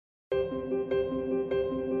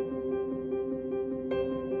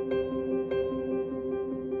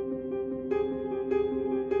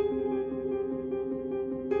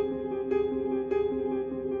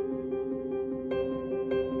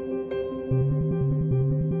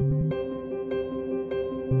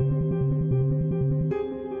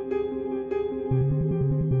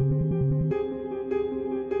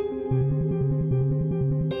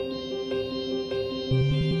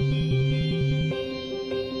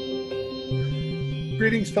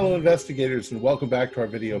Greetings, fellow investigators, and welcome back to our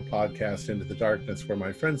video podcast, Into the Darkness, where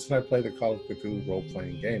my friends and I play the Call of Cthulhu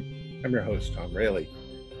role-playing game. I'm your host, Tom Rayleigh.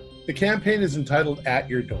 The campaign is entitled At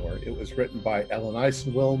Your Door. It was written by Ellen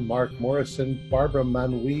Eisenwilm, Mark Morrison, Barbara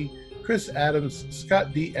Manui, Chris Adams,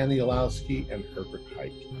 Scott D. Anielowski, and Herbert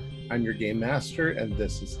Hike. I'm your game master, and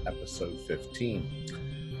this is episode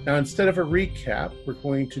 15. Now, instead of a recap, we're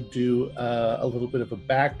going to do a little bit of a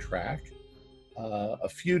backtrack, a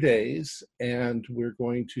few days, and we're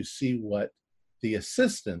going to see what the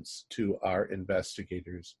assistants to our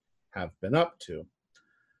investigators have been up to.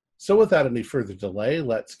 So without any further delay,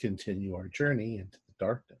 let's continue our journey into the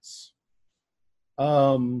darkness.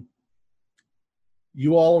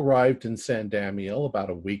 You all arrived in San Damiel about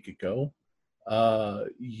a week ago.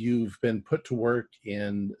 You've been put to work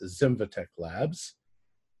in Zimvatech Labs,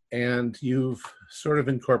 and you've sort of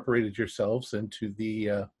incorporated yourselves into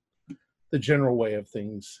the general way of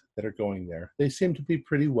things that are going there. They seem to be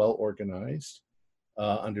pretty well organized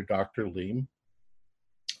under Dr. Leem,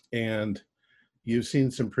 and you've seen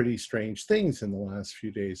some pretty strange things in the last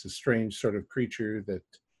few days. A strange sort of creature that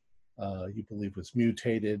you believe was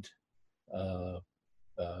mutated,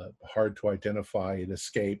 hard to identify. It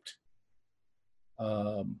escaped.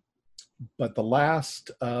 But the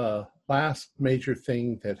last major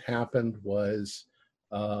thing that happened was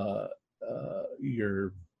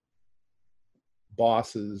your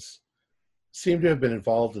bosses seem to have been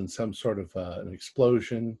involved in some sort of an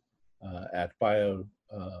explosion at Dawn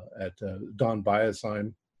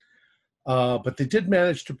Biozyme. But they did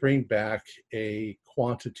manage to bring back a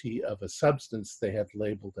quantity of a substance they had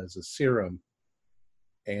labeled as a serum.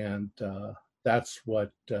 And that's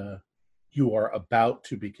what you are about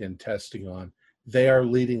to begin testing on. They are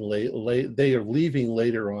leaving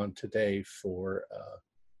later on today for,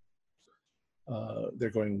 they're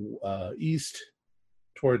going east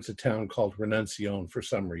towards a town called Renuncion for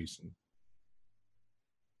some reason.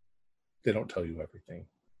 They don't tell you everything.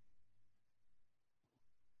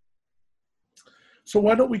 So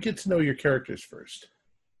why don't we get to know your characters first?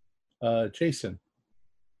 Jason,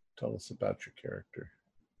 tell us about your character.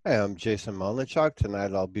 Hi, I'm Jason Melnichuk.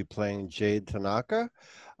 Tonight I'll be playing Jade Tanaka.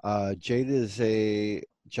 Jade is a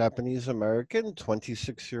Japanese-American,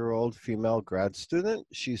 26-year-old female grad student.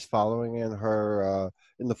 She's following in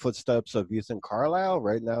the footsteps of Ethan Carlisle.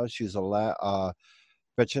 Right now she's a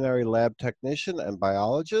veterinary lab technician and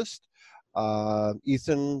biologist.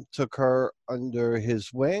 Ethan took her under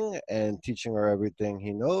his wing and teaching her everything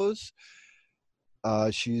he knows.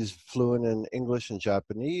 She's fluent in English and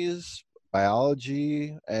Japanese,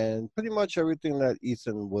 biology, and pretty much everything that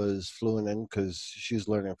Ethan was fluent in because she's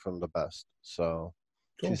learning from the best. So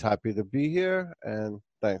cool. She's happy to be here, and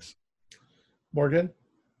thanks. Morgan?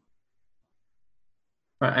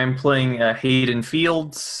 I'm playing Hayden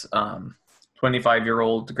Fields,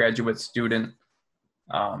 25-year-old graduate student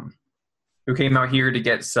who came out here to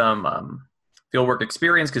get some fieldwork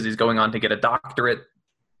experience because he's going on to get a doctorate.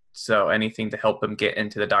 So anything to help him get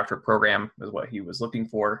into the doctorate program is what he was looking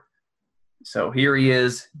for. So here he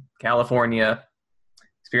is, California,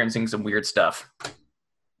 experiencing some weird stuff.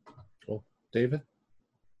 Cool. David?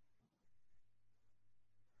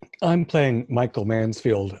 I'm playing Michael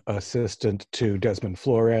Mansfield, assistant to Desmond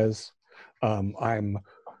Flores. I'm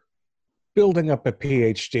building up a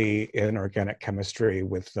PhD in organic chemistry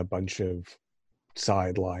with a bunch of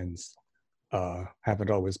sidelines. Haven't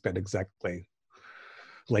always been exactly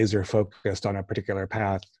laser focused on a particular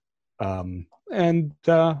path.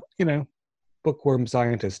 Bookworm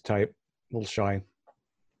scientist type, a little shy.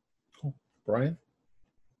 Cool. Brian?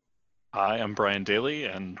 Hi, I'm Brian Daly,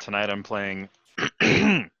 and tonight I'm playing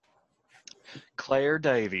Claire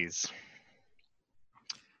Davies.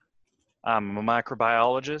 I'm a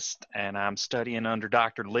microbiologist, and I'm studying under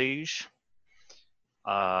Dr. Liege.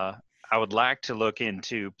 I would like to look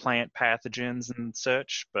into plant pathogens and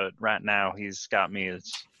such, but right now he's got me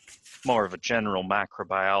as more of a general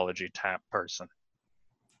microbiology type person.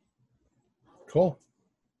 Cool.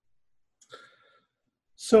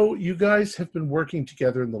 So you guys have been working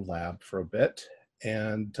together in the lab for a bit,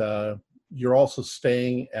 and you're also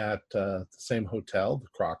staying at the same hotel, the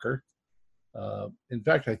Crocker. In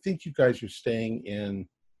fact, I think you guys are staying in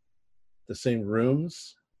the same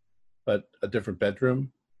rooms, but a different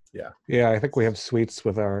bedroom. Yeah. Yeah, I think we have suites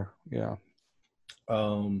with our, yeah.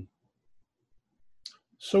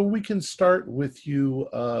 So we can start with you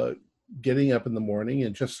getting up in the morning,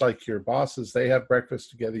 and just like your bosses, they have breakfast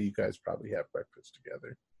together. You guys probably have breakfast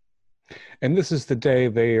together. And this is the day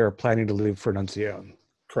they are planning to leave for Renuncion.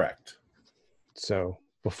 Correct. So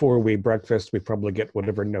before we breakfast, we probably get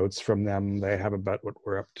whatever notes from them they have about what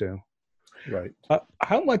we're up to. Right.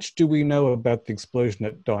 How much do we know about the explosion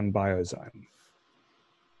at Dawn Biozyme?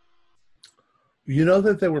 You know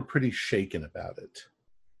that they were pretty shaken about it.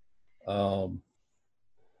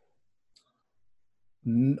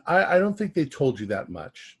 I don't think they told you that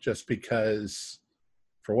much, just because,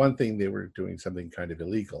 for one thing, they were doing something kind of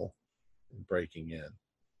illegal, breaking in.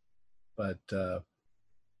 But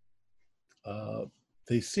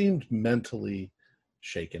they seemed mentally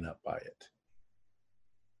shaken up by it.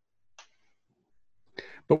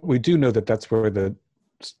 But we do know that that's where the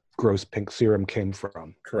gross pink serum came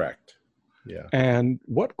from. Correct. Yeah. And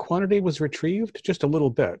what quantity was retrieved? Just a little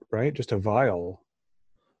bit, right? Just a vial.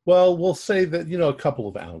 Well, we'll say that, a couple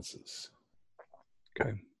of ounces.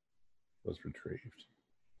 Okay. Was retrieved.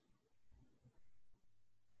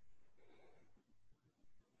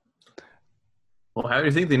 Well, how do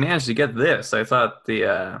you think they managed to get this? I thought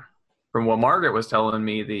from what Margaret was telling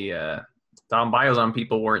me, the Dom Biozon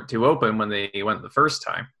people weren't too open when they went the first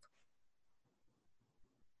time.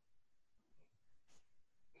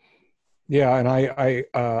 Yeah, and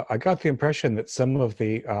I got the impression that some of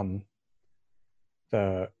the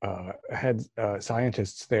head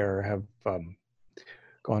scientists there have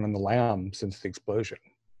gone on the lam since the explosion.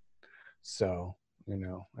 So,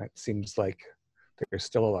 it seems like there's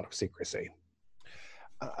still a lot of secrecy.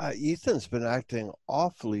 Ethan's been acting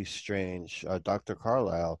awfully strange, Dr.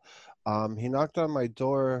 Carlisle. He knocked on my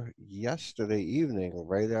door yesterday evening,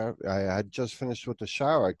 right after I had just finished with the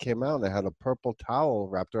shower. I came out and I had a purple towel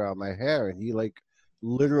wrapped around my hair, and he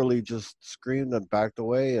literally just screamed and backed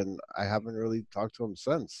away, and I haven't really talked to him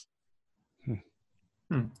since.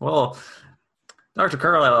 Well, Dr.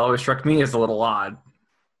 Carlisle always struck me as a little odd.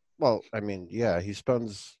 Well, I mean, yeah, he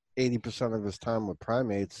spends 80% of his time with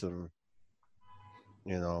primates and,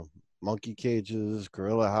 monkey cages,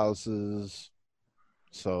 gorilla houses.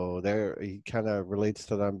 So he kind of relates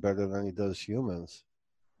to them better than he does humans.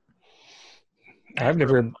 I've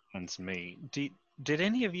never. Reminds me. Did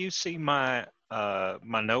any of you see my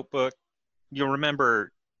my notebook? You'll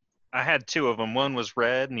remember I had two of them. One was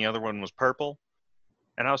red and the other one was purple.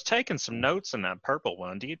 And I was taking some notes in that purple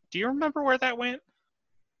one. Do you remember where that went?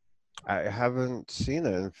 I haven't seen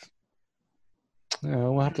it.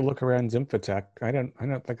 We'll have to look around Zinfotech. I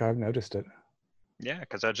don't think I've noticed it. Yeah,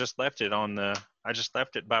 because I just left it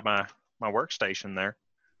by my workstation there.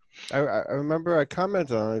 I remember I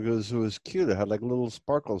commented on it because it was cute. It had like little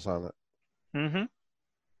sparkles on it. Mm-hmm.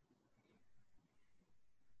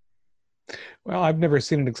 Well, I've never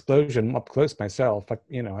seen an explosion up close myself.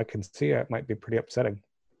 I can see it might be pretty upsetting.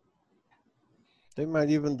 They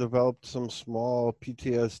might even develop some small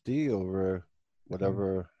PTSD over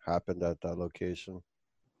whatever happened at that location.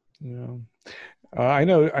 Yeah. I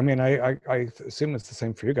know. I mean, I assume it's the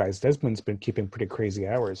same for you guys. Desmond's been keeping pretty crazy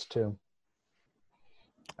hours too.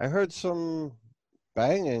 I heard some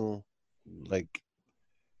banging, like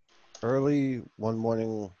early one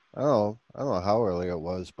morning. I don't know how early it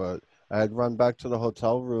was, but I had run back to the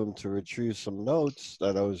hotel room to retrieve some notes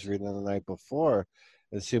that I was reading the night before.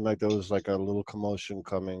 It seemed like there was like a little commotion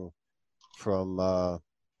coming from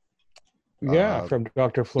from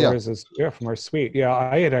Dr. Flores' from our suite. Yeah,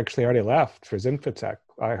 I had actually already left for Zinfotech.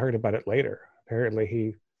 I heard about it later. Apparently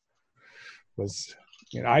he was,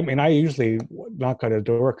 I mean, I usually knock on a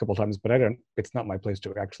door a couple times, but it's not my place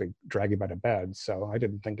to actually drag him out of bed. So I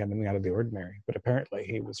didn't think anything out of the ordinary, but apparently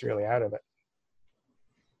he was really out of it.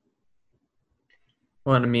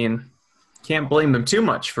 Well, I mean, can't blame them too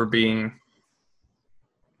much for being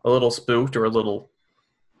a little spooked or a little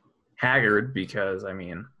haggard, because, I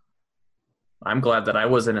mean, I'm glad that I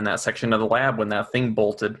wasn't in that section of the lab when that thing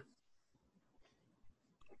bolted.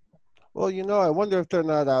 Well, I wonder if they're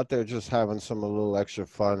not out there just having a little extra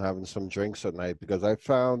fun, having some drinks at night, because I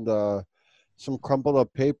found some crumpled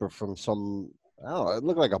up paper from some, I don't know, it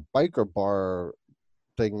looked like a biker bar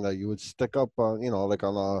thing that you would stick up on, like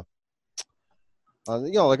on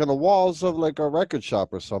the walls of like a record shop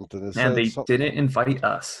or something. And they didn't invite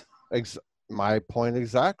us. My point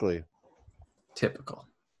exactly. Typical.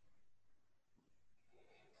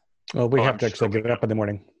 Well, we have to actually get up in the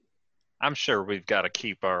morning. I'm sure we've got to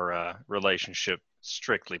keep our relationship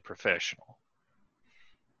strictly professional.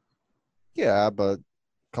 Yeah, but a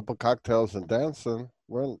couple cocktails and dancing.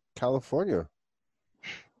 We're in California.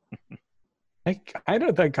 I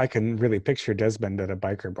don't think I can really picture Desmond at a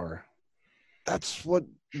biker bar. That's what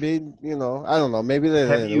made, I don't know. Maybe they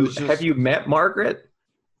have you met Margaret?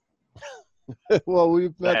 Well,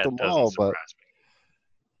 we've met them all, but me.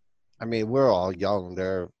 I mean, we're all young.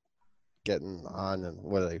 They're getting on, and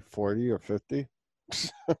what are they, 40 or 50?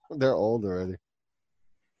 They're old already.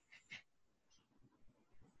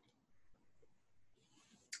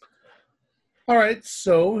 All right,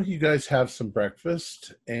 so you guys have some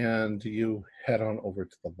breakfast and you head on over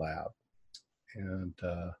to the lab. And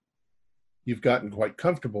you've gotten quite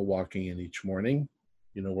comfortable walking in each morning.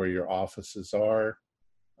 You know where your offices are,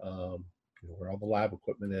 you know where all the lab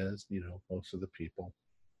equipment is, you know, most of the people.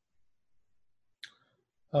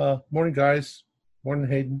 Morning, guys. Morning,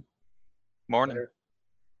 Hayden. Morning. There.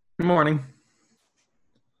 Good morning.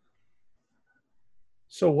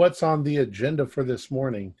 So what's on the agenda for this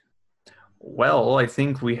morning? Well, I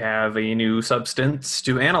think we have a new substance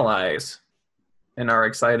to analyze in our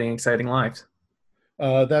exciting lives.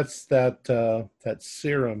 That's that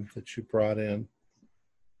serum that you brought in.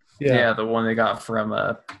 Yeah, the one they got from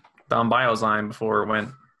Don Biozyme before it went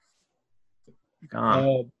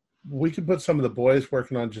gone. We could put some of the boys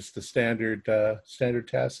working on just the standard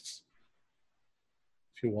tests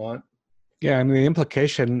if you want. Yeah, I mean, the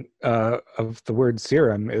implication of the word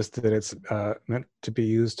serum is that it's meant to be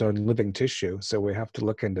used on living tissue. So we have to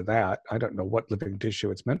look into that. I don't know what living tissue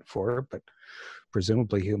it's meant for, but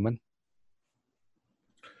presumably human.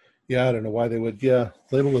 Yeah, I don't know why they would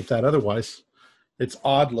label it that otherwise. It's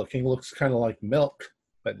odd looking, looks kind of like milk,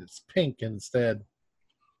 but it's pink instead.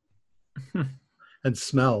 And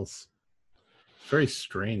smells. Very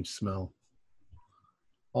strange smell.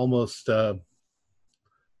 Almost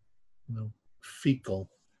fecal.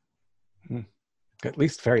 At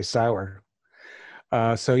least very sour.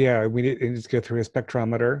 So yeah, we need to go through a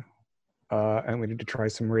spectrometer, and we need to try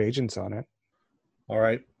some reagents on it. All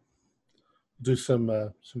right. Do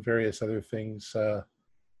some various other things.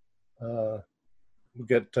 We'll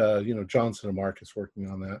get Johnson and Marcus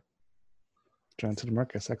working on that. Johnson and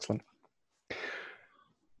Marcus, excellent.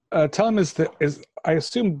 Tell him is I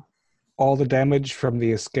assume all the damage from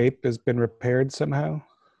the escape has been repaired somehow?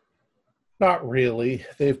 Not really.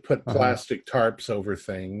 They've put plastic tarps over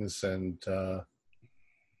things, and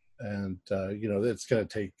it's going to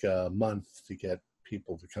take a month to get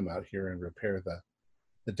people to come out here and repair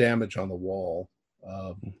the damage on the wall.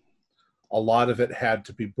 A lot of it had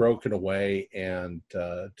to be broken away and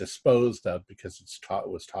disposed of because it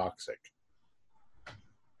was toxic.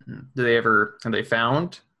 Have they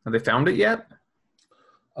found it yet?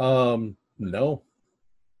 No.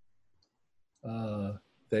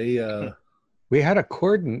 We had a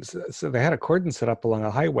cordon, so they had a cordon set up along a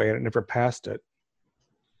highway and it never passed it.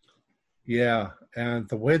 Yeah, and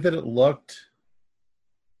the way that it looked,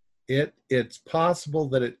 it's possible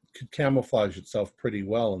that it could camouflage itself pretty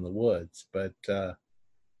well in the woods, but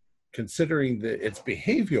considering its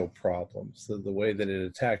behavioral problems, the way that it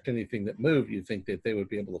attacked anything that moved, you'd think that they would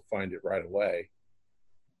be able to find it right away.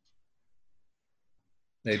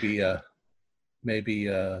 Maybe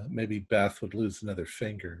Beth would lose another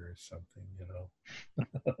finger or something,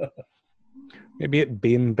 Maybe it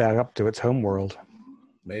beamed back up to its home world.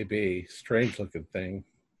 Maybe. Strange looking thing.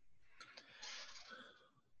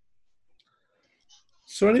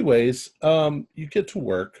 So anyways, you get to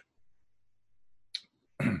work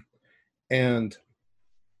and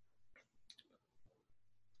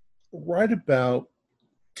right about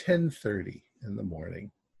 10:30 in the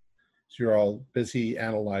morning, so you're all busy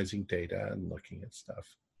analyzing data and looking at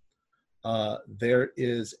stuff. There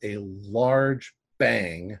is a large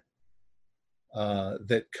bang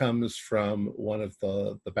that comes from one of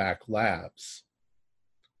the back labs.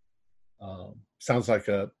 Sounds like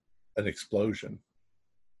an explosion.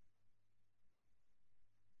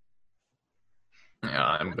 Yeah,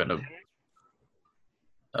 I'm gonna.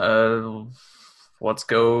 Let's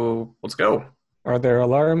go. Are there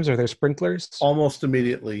alarms? Are there sprinklers? Almost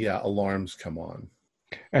immediately, yeah, alarms come on.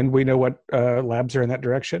 And we know what labs are in that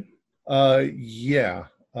direction? Yeah.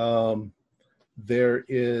 There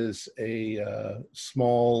is a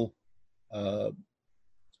small, I'm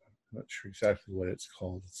not sure exactly what it's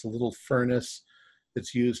called. It's a little furnace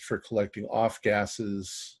that's used for collecting off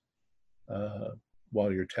gases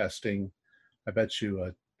while you're testing. I bet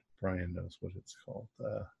you Brian knows what it's called.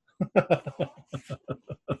 The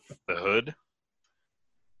hood?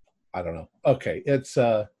 I don't know. Okay, it's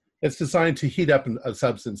designed to heat up a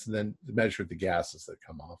substance and then measure the gases that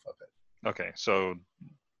come off of it. Okay, so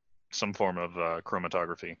some form of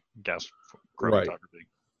chromatography, gas chromatography.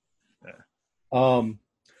 Right. Yeah.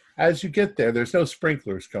 As you get there, there's no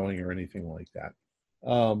sprinklers going or anything like that.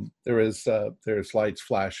 There's lights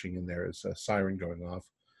flashing and there's a siren going off,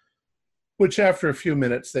 which after a few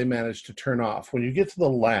minutes they manage to turn off. When you get to the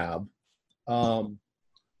lab,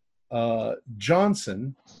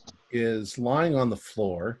 Johnson is lying on the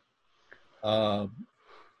floor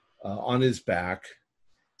on his back,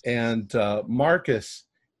 and Marcus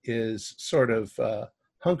is sort of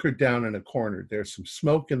hunkered down in a corner. There's some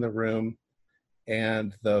smoke in the room,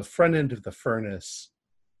 and the front end of the furnace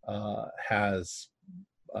has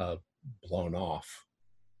blown off.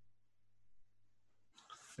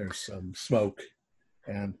 There's some smoke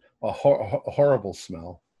and a horrible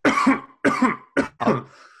smell.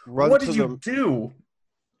 What did you do?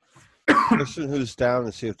 Person who's down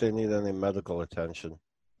and see if they need any medical attention.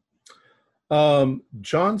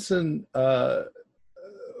 Johnson,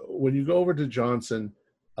 when you go over to Johnson,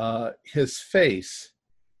 his face,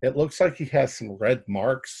 it looks like he has some red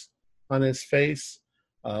marks on his face,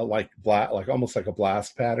 like almost like a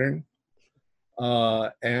blast pattern.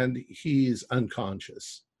 And he's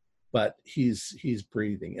unconscious, but he's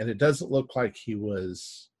breathing, and it doesn't look like he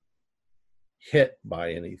was hit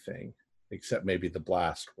by anything except maybe the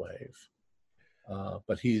blast wave.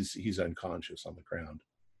 But he's unconscious on the ground.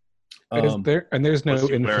 There's no was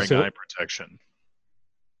he wearing eye protection?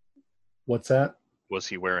 What's that? Was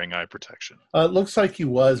he wearing eye protection? It looks like he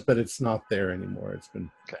was, but it's not there anymore. It's been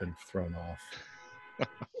thrown off.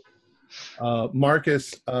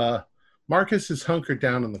 Marcus is hunkered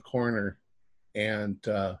down in the corner and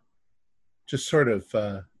just sort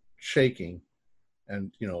of shaking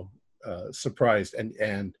and surprised.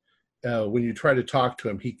 And when you try to talk to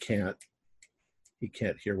him, he can't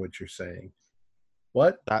hear what you're saying.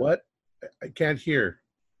 What? I can't hear.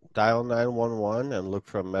 Dial 911 and look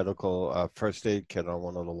for a medical first aid kit on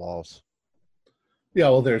one of the walls. Yeah,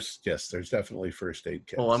 well, there's definitely first aid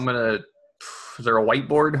kits. Well, is there a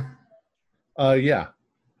whiteboard? Yeah.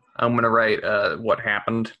 I'm gonna write what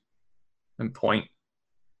happened and point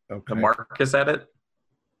the Marcus at it.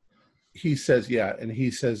 He says, yeah, and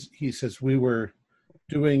he says we were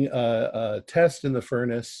doing a test in the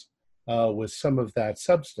furnace with some of that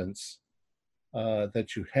substance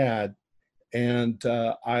that you had, and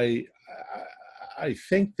I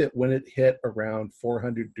think that when it hit around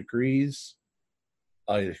 400 degrees,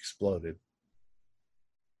 it exploded.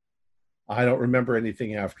 I don't remember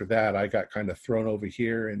anything after that. I got kind of thrown over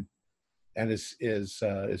here, and is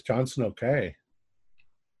Johnson okay?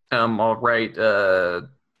 All right.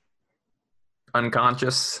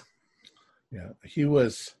 Unconscious. Yeah, he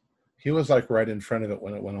was like right in front of it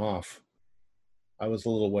when it went off. I was a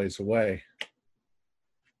little ways away.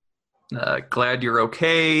 Glad you're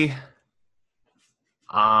okay.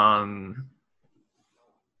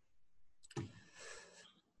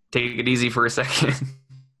 Take it easy for a second.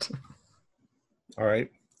 All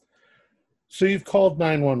right. So you've called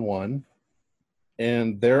 911,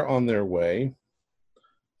 and they're on their way.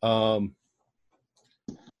 Gloves.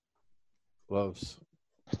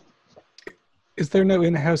 Is there no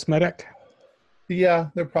in-house medic? Yeah,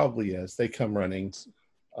 there probably is. They come running.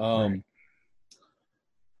 Right.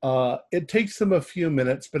 It takes them a few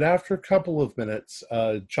minutes, but after a couple of minutes,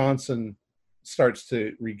 Johnson starts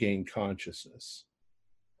to regain consciousness,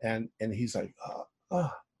 and he's like,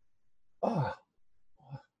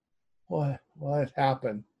 what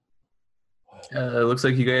happened? It looks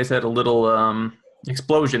like you guys had a little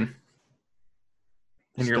explosion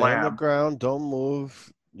in your Stay on the lab. ground. Don't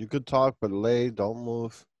move. You could talk, but don't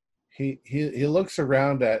move. He looks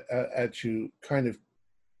around at you, kind of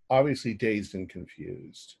obviously dazed and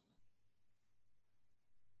confused.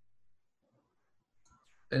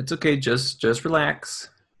 It's okay. Just relax.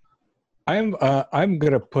 I'm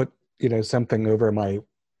gonna put something over my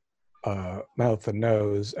mouth and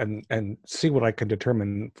nose and see what I can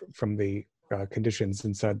determine from the conditions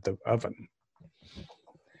inside the oven.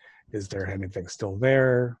 Is there anything still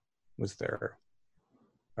there? Was there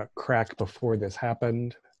a crack before this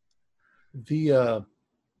happened? The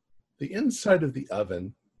inside of the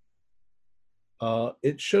oven,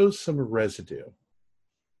 it shows some residue,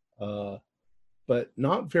 but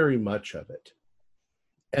not very much of it.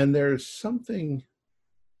 And there's something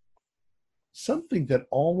that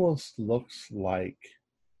almost looks like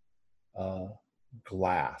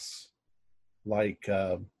glass, like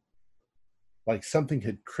something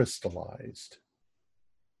had crystallized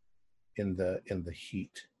in the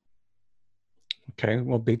heat. Okay,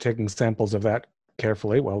 we'll be taking samples of that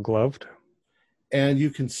carefully, well gloved. And you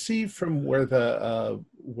can see from when the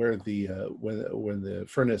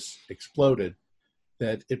furnace exploded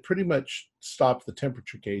that it pretty much stopped the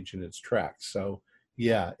temperature gauge in its tracks. So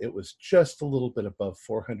yeah, it was just a little bit above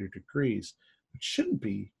 400 degrees, which shouldn't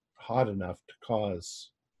be hot enough to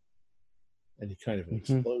cause any kind of an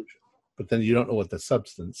explosion. But then you don't know what the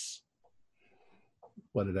substance,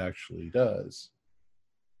 what it actually does.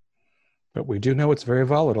 But we do know it's very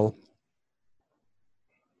volatile.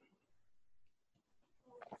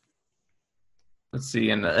 Let's see,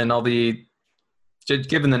 and all the,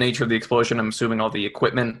 given the nature of the explosion, I'm assuming all the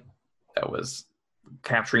equipment that was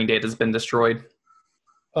capturing data has been destroyed.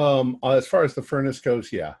 As far as the furnace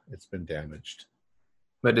goes, yeah, it's been damaged.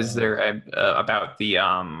 But is there about the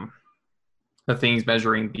things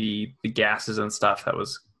measuring the gases and stuff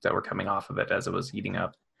that were coming off of it as it was heating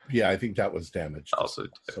up? Yeah, I think that was damaged. Also,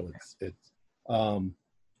 so it's.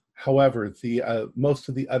 However, the most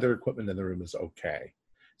of the other equipment in the room is okay.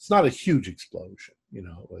 It's not a huge explosion. You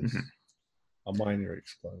know, it was a minor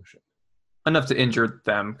explosion. Enough to injure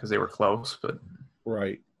them because they were close, but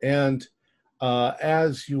right. And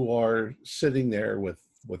as you are sitting there with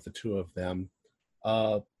the two of them,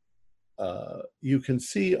 you can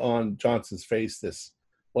see on Johnson's face this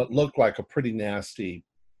what looked like a pretty nasty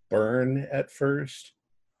burn at first.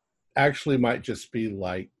 Actually, might just be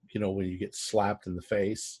like, you know, when you get slapped in the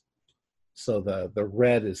face. So the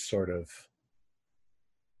red is sort of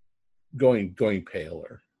going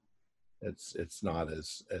paler. It's not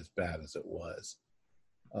as bad as it was.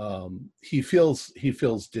 He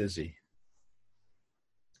feels dizzy,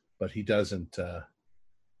 but he doesn't.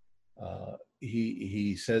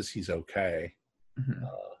 He says he's okay.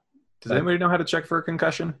 Does anybody know how to check for a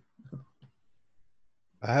concussion?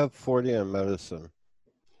 I have 40 in medicine.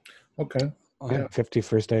 Okay. I have 50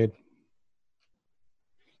 first aid.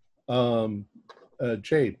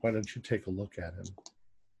 Jade, why don't you take a look at him?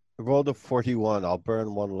 I rolled a 41. I'll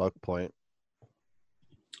burn 1 luck point.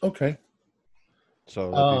 Okay.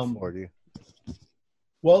 So that'd be 40.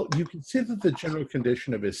 Well, you can see that the general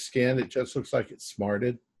condition of his skin, it just looks like it's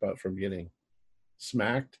smarted, but from getting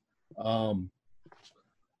smacked. You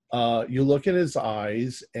look at his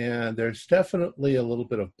eyes, and there's definitely a little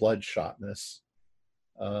bit of bloodshotness.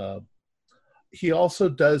 He also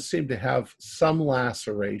does seem to have some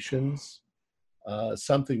lacerations.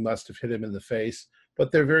 Something must have hit him in the face, but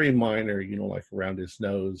they're very minor, you know, like around his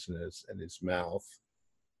nose and his mouth.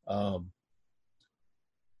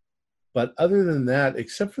 But other than that,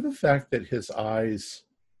 except for the fact that his eyes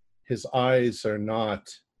are not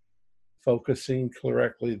focusing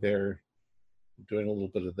correctly, they're doing a little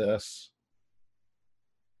bit of this.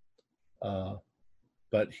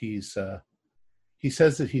 But he says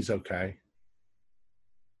that he's okay.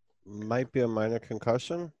 Might be a minor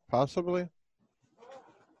concussion, possibly.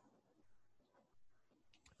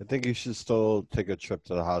 I think he should still take a trip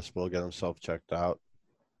to the hospital, get himself checked out.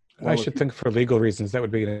 I should think for legal reasons that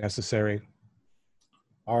would be necessary.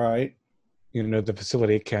 All right. You know, the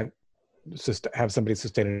facility can't just have somebody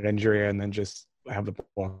sustain an injury and then just have them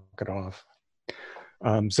walk it off.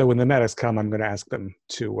 So when the medics come, I'm going to ask them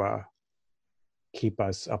to keep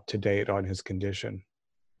us up to date on his condition.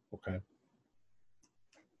 Okay.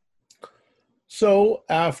 So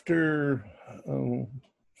after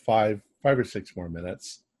 5 or 6 more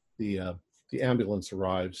minutes, the ambulance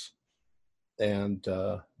arrives, and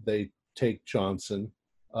they take Johnson.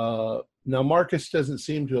 Now Marcus doesn't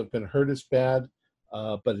seem to have been hurt as bad,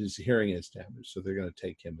 but his hearing is damaged, so they're going to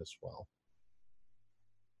take him as well.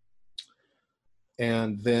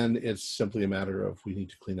 And then it's simply a matter of we need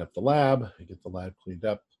to clean up the lab, get the lab cleaned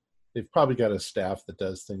up. They've probably got a staff that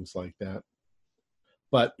does things like that.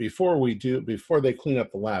 But before they clean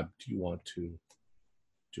up the lab, do you want to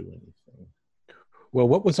do anything? Well,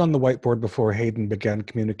 what was on the whiteboard before Hayden began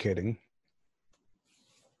communicating?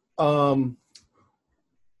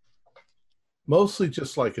 Mostly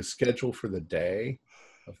just like a schedule for the day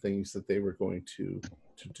of things that they were going to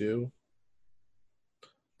do.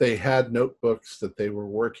 They had notebooks that they were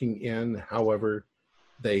working in. However,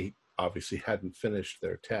 they obviously hadn't finished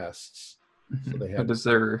their tests. So they had.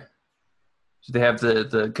 Do they have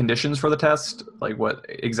the conditions for the test? Like what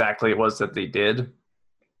exactly it was that they did?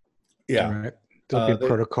 Yeah. All right. There'll be a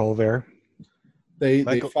protocol there. They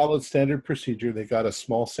followed standard procedure. They got a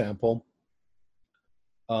small sample.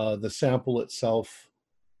 The sample itself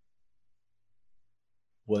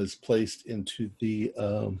was placed into the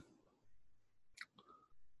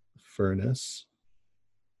furnace.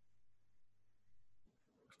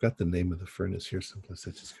 I've got the name of the furnace here someplace.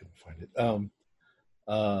 I just couldn't find it.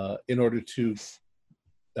 In order to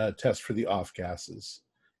test for the off gases.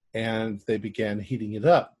 And they began heating it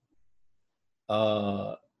up.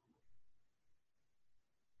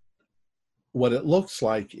 What it looks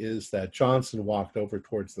like is that Johnson walked over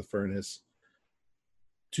towards the furnace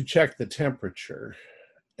to check the temperature,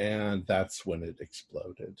 and that's when it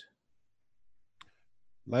exploded.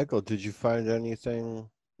 Michael, did you find anything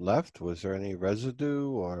left? Was there any residue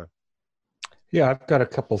or? Yeah, I've got a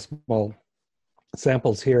couple small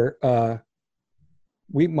samples here.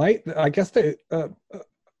 We might, I guess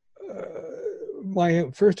my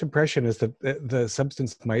first impression is that the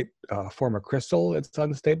substance might form a crystal. It's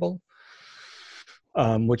unstable.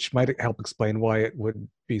 which might help explain why it would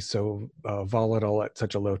be so volatile at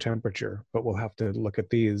such a low temperature. But we'll have to look at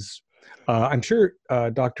these. I'm sure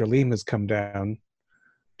Dr. Leem has come down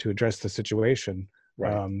to address the situation.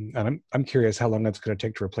 Right. And I'm curious how long it's going to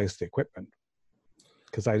take to replace the equipment.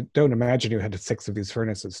 Because I don't imagine you had 6 of these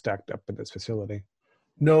furnaces stacked up in this facility.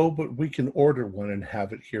 No, but we can order one and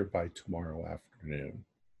have it here by tomorrow afternoon.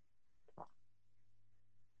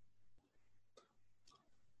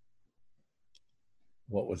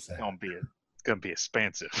 What was that? It's gonna be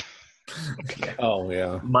expensive. Okay. Oh,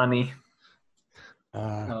 yeah. Money.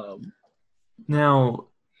 Now,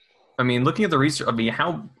 I mean, looking at the research, I mean,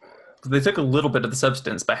 how they took a little bit of the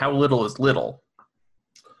substance, but how little is little?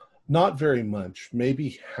 Not very much,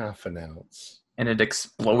 maybe half an ounce. And it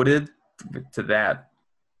exploded to that.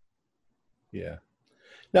 Yeah.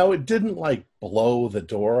 Now, it didn't like blow the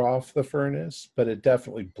door off the furnace, but it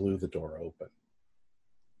definitely blew the door open.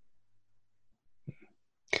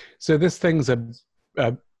 So this thing's like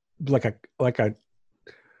a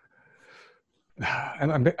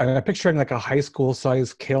I'm picturing like a high school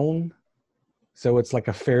size kiln. So it's like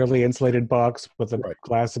a fairly insulated box with a Right.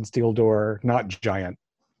 glass and steel door, not giant.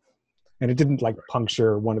 And it didn't like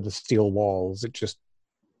puncture one of the steel walls. It just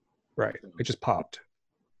popped.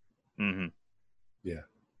 Mm-hmm. Yeah.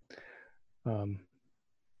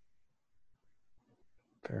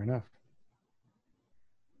 Fair enough.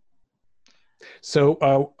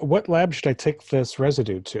 So what lab should I take this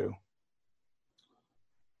residue to?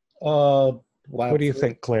 What do you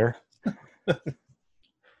think, Claire?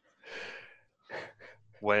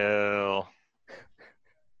 Well,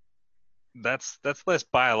 that's less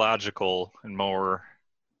biological and more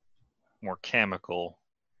chemical.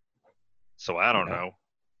 So I don't know.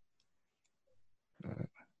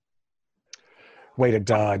 Way to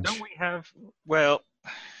dodge. Don't we have? Well,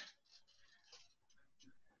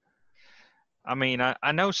 I mean,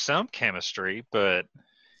 I know some chemistry, but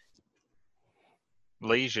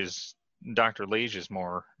Dr. Liege is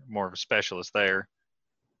more of a specialist there.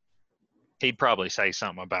 He'd probably say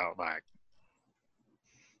something about like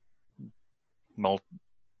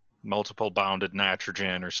multiple bounded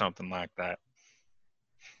nitrogen or something like that.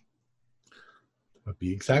 Would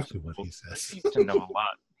be exactly what he says. He seems to know a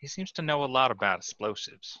lot. He seems to know a lot about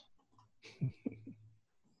explosives.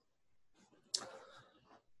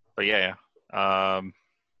 But yeah,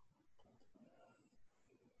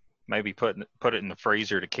 maybe put it in the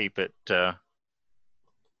freezer to keep it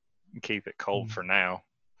cold for now,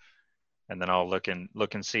 and then I'll look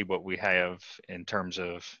and see what we have in terms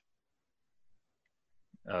of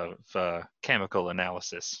chemical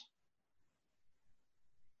analysis.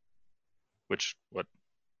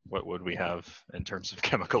 What would we have in terms of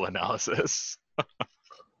chemical analysis?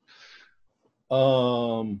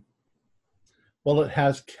 Well, it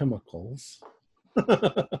has chemicals.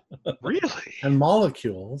 Really? And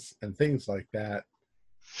molecules and things like that.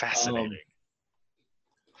 Fascinating.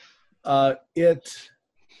 Well,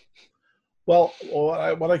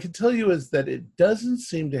 what I can tell you is that it doesn't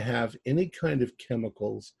seem to have any kind of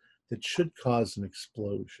chemicals that should cause an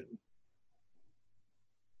explosion.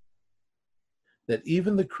 That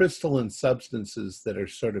even the crystalline substances that are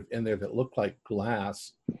sort of in there that look like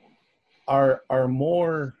glass are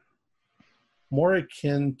more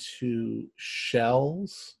akin to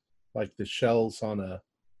shells, like the shells on a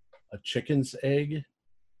chicken's egg,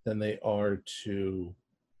 than they are to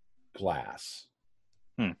glass.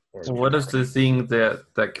 So what if the thing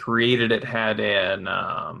that created it had an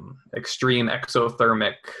extreme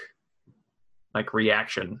exothermic like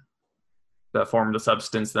reaction that formed the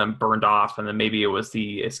substance, then burned off, and then maybe it was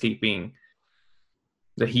the escaping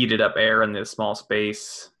the heated up air in this small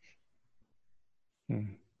space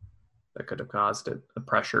that could have caused it, a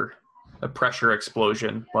pressure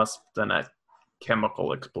explosion less than a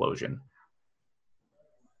chemical explosion.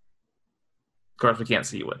 Of course, we can't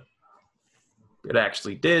see what it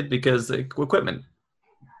actually did because the equipment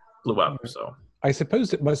blew up. So I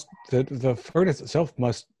suppose it must, the furnace itself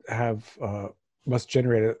must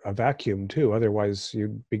generate a vacuum too. Otherwise,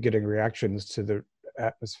 you'd be getting reactions to the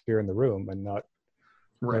atmosphere in the room and not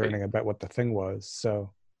learning about what the thing was.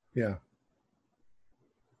 So yeah,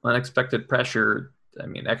 unexpected pressure. I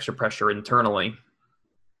mean, extra pressure internally.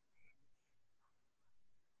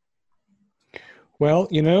 Well,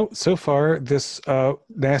 so far this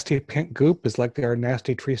nasty pink goop is like our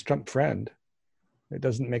nasty tree stump friend. It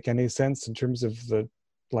doesn't make any sense in terms of the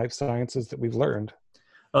life sciences that we've learned.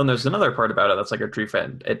 Oh, and there's another part about it that's like a tree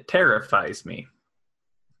friend. It terrifies me.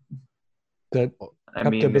 The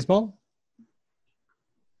Pepto-Bismol?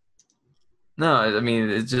 No, I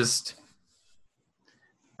mean, it's just...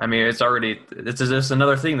 I mean, it's just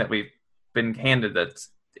another thing that we been handed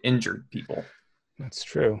that's injured people. That's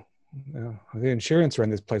true. Yeah. The insurance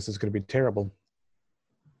around this place is going to be terrible.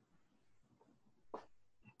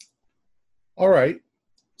 All right.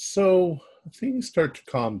 So things start to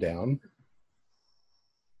calm down,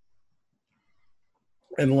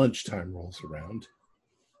 and lunchtime rolls around.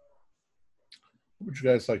 What would you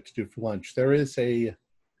guys like to do for lunch? There is a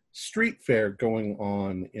street fair going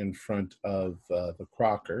on in front of the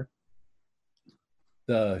Crocker.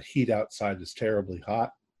 The heat outside is terribly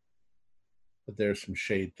hot, but there's some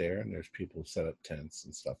shade there, and there's people who set up tents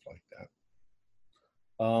and stuff like that.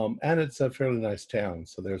 And it's a fairly nice town,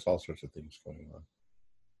 so there's all sorts of things going on.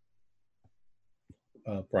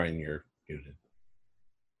 Brian, you're muted.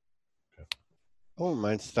 I wouldn't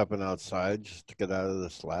mind stepping outside just to get out of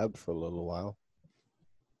this lab for a little while.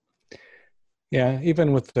 Yeah,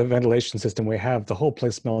 even with the ventilation system we have, the whole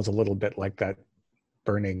place smells a little bit like that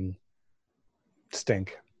burning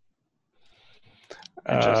stink.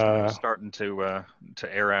 And just starting to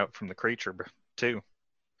air out from the creature too.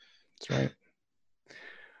 That's right.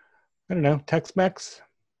 I don't know, Tex-Mex?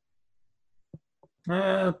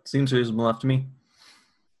 Seems reasonable enough to me.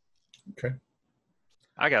 Okay.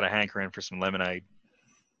 I got a hankering for some lemonade.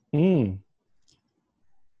 That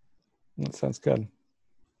sounds good.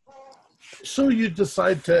 So you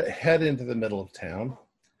decide to head into the middle of town,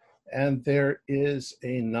 and there is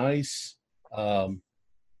a nice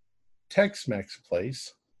Tex-Mex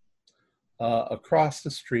place across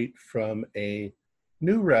the street from a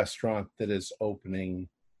new restaurant that is opening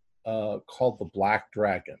called the Black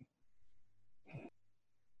Dragon.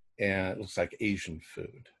 And it looks like Asian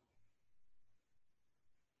food.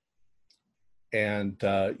 And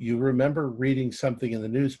you remember reading something in the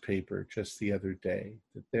newspaper just the other day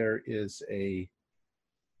that there is a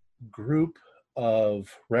group of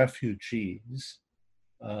refugees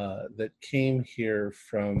that came here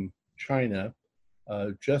from China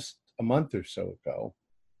just a month or so ago.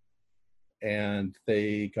 And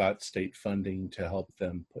they got state funding to help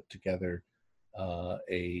them put together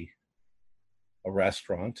a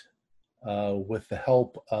restaurant with the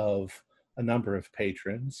help of a number of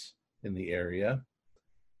patrons in the area.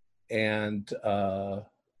 And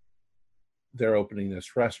they're opening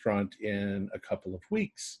this restaurant in a couple of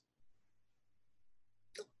weeks.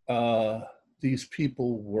 These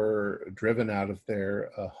people were driven out of their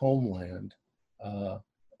homeland,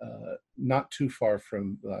 not too far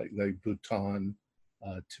from like Bhutan,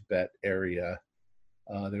 Tibet area.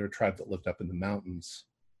 They were a tribe that lived up in the mountains.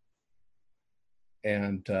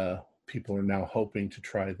 And people are now hoping to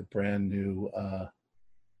try the brand new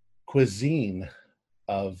cuisine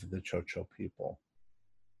of the Chocho people.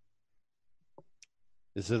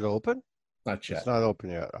 Is it open? Not yet. It's not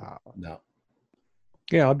open yet. No.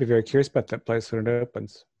 Yeah, I'll be very curious about that place when it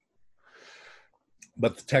opens.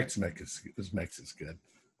 But the Tex-Mex is good.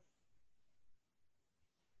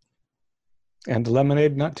 And the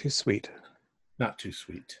lemonade, not too sweet. Not too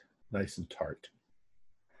sweet. Nice and tart.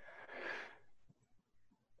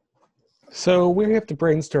 So we have to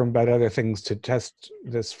brainstorm about other things to test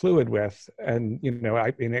this fluid with. And, you know,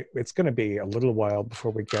 I mean, it's going to be a little while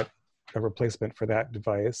before we get a replacement for that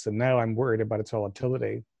device. And now I'm worried about its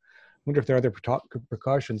volatility. I wonder if there are other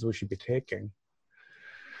precautions we should be taking.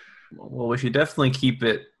 Well, we should definitely keep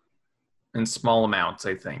it in small amounts,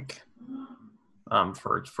 I think,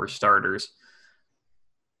 for starters.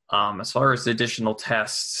 As far as additional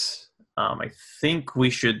tests, I think we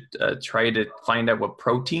should try to find out what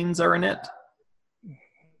proteins are in it,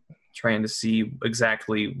 trying to see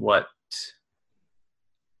exactly what,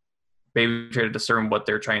 maybe try to discern what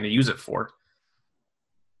they're trying to use it for.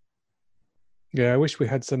 Yeah, I wish we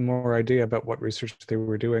had some more idea about what research they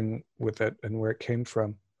were doing with it and where it came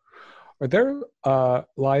from. Are there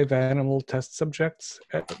live animal test subjects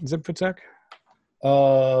at Zipfotech?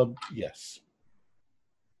 Yes.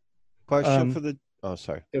 Question for the... Oh,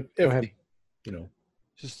 sorry. If Go ahead. You know.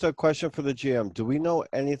 Just a question for the GM. Do we know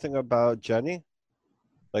anything about Jenny?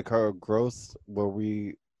 Like her growth? Were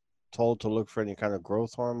we told to look for any kind of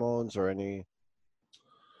growth hormones or any...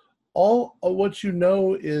 All what you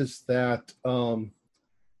know is that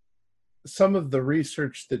some of the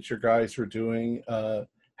research that your guys were doing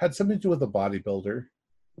had something to do with a bodybuilder.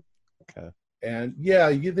 Okay. And yeah,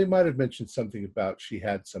 they might have mentioned something about she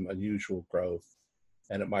had some unusual growth,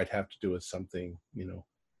 and it might have to do with something, you know,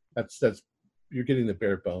 that's you're getting the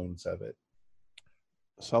bare bones of it.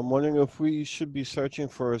 So I'm wondering if we should be searching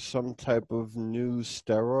for some type of new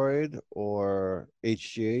steroid or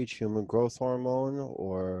HGH, human growth hormone,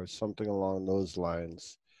 or something along those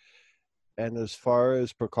lines. And as far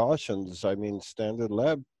as precautions, I mean, standard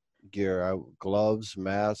lab gear, gloves,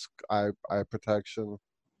 mask, eye protection.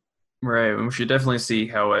 Right. We should definitely see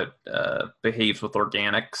how it behaves with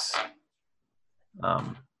organics.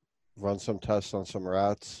 Run some tests on some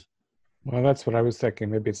rats. Well, that's what I was thinking.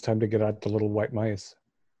 Maybe it's time to get out the little white mice.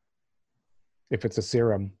 If it's a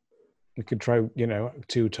serum, we could try,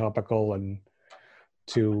 2 topical and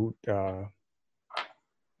 2, on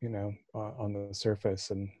the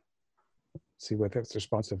surface and see whether it's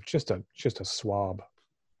responsive. Just a swab.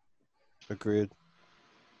 Agreed.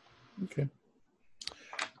 Okay.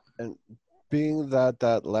 And being that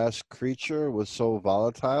that last creature was so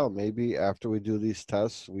volatile, maybe after we do these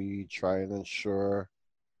tests, we try and ensure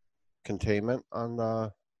containment on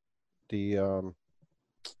the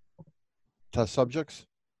test subjects.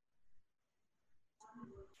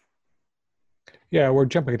 Yeah, we're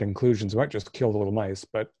jumping to conclusions. We might just kill the little mice,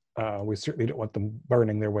 but we certainly don't want them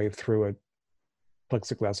burning their way through a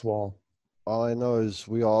plexiglass wall. All I know is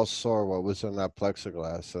we all saw what was in that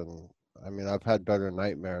plexiglass, and I mean, I've had better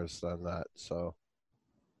nightmares than that, so.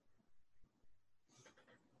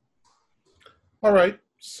 All right.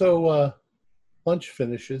 So lunch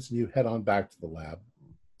finishes and you head on back to the lab.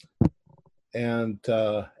 And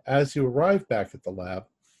as you arrive back at the lab,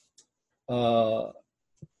 a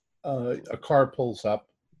car pulls up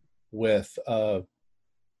with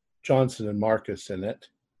Johnson and Marcus in it.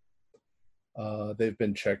 They've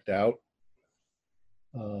been checked out.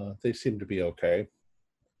 They seem to be okay.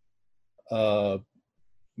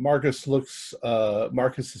 Marcus's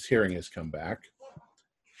hearing has come back,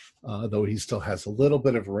 though he still has a little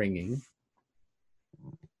bit of ringing.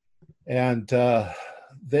 And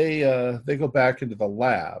they go back into the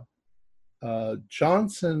lab.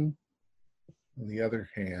 Johnson, on the other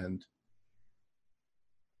hand,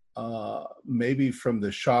 maybe from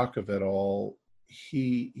the shock of it all,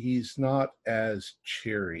 he's not as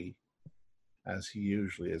cheery as he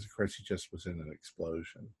usually is. Of course, he just was in an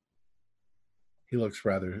explosion. He looks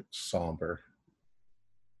rather somber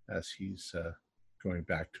as he's going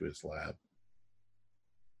back to his lab.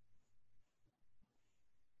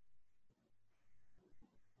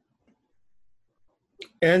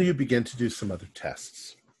 And you begin to do some other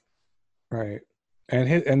tests. Right.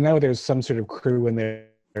 And now there's some sort of crew in there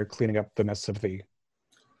cleaning up the mess of the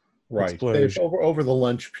explosion. Over the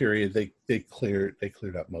lunch period, they cleared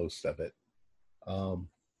up most of it.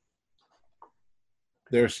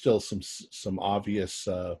 There's still some obvious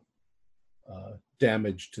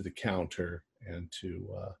damage to the counter and to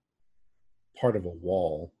part of a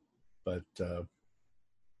wall, but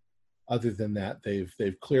other than that,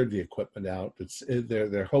 they've cleared the equipment out.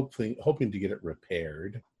 They're hoping to get it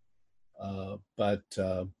repaired, but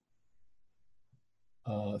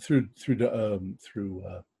through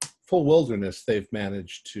full wilderness, they've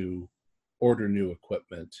managed to order new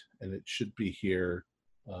equipment, and it should be here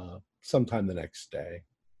sometime the next day,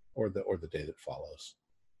 or the day that follows.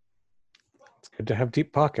 It's good to have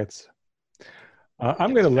deep pockets.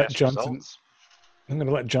 I'm going to let Johnson. I'm going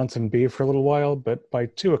to let Johnson be for a little while, but by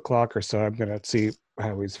 2 o'clock or so, I'm going to see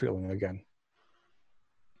how he's feeling again.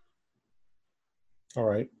 All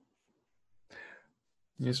right.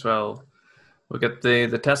 Yes, well, we'll get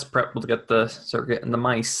the test prep. We'll start getting the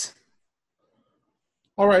mice.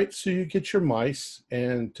 All right, so you get your mice,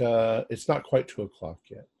 and it's not quite 2 o'clock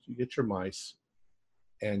yet. You get your mice,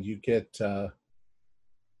 and you get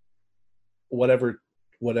whatever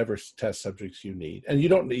test subjects you need, and you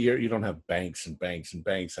don't have banks and banks and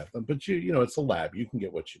banks of them, but it's a lab. You can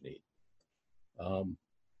get what you need,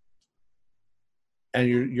 and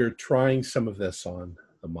you're trying some of this on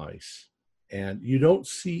the mice, and you don't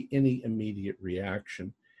see any immediate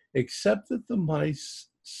reaction, except that the mice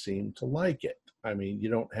seem to like it. I mean, you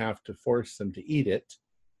don't have to force them to eat it.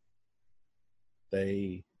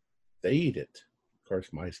 They eat it. Of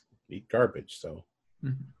course, mice eat garbage, so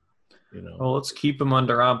Well, let's keep them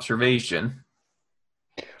under observation.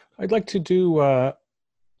 I'd like to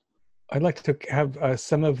have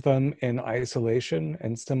some of them in isolation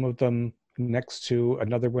and some of them next to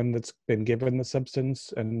another one that's been given the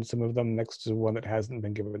substance and some of them next to one that hasn't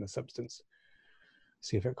been given the substance.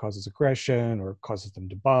 See if it causes aggression or causes them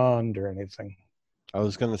to bond or anything. I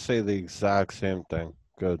was going to say the exact same thing.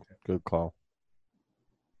 Good call.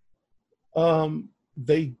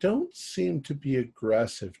 They don't seem to be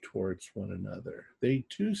aggressive towards one another. They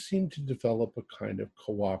do seem to develop a kind of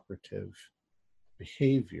cooperative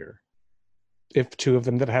behavior. If 2 of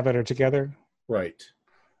them that have it are together? Right.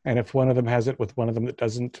 And if one of them has it with one of them that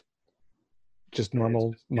doesn't, just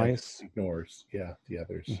normal mice? Ignores, the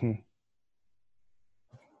others. Mm-hmm.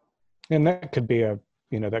 And that could be a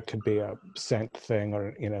scent thing,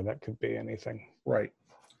 or, that could be anything. Right.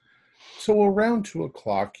 So around 2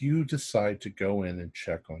 o'clock, you decide to go in and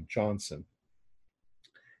check on Johnson.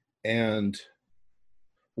 And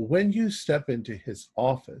when you step into his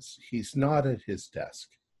office, he's not at his desk.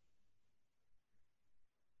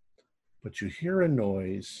 But you hear a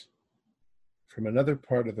noise from another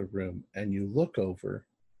part of the room, and you look over,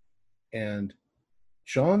 and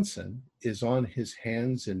Johnson is on his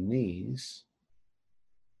hands and knees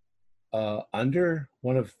under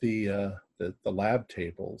one of the lab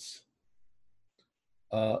tables,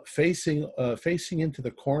 facing into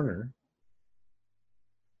the corner,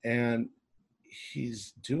 and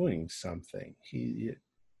he's doing something. He's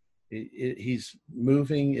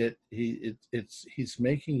moving it. He's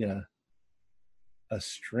making a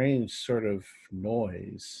strange sort of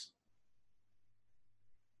noise.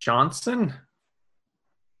 Johnson?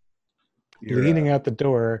 Leaning out the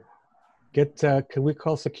door. Can we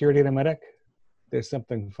call security and a medic? There's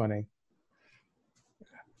something funny.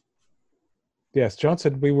 Yes,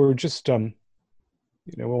 Johnson, we were just, we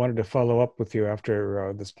wanted to follow up with you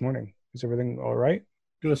after this morning. Is everything all right?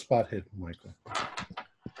 Do a spot hit, Michael.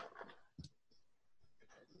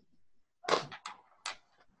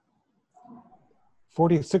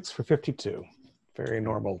 $46 for 52. Very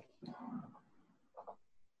normal.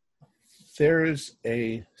 There's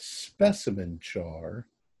a specimen jar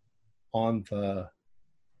on the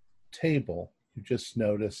table. You just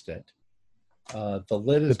noticed it. The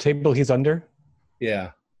lid is the table he's under?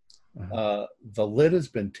 Yeah. The lid has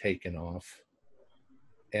been taken off,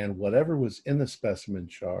 and whatever was in the specimen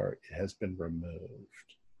jar, it has been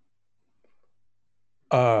removed.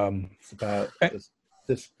 It's about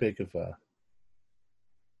this big of a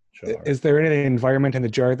jar. Is there any environment in the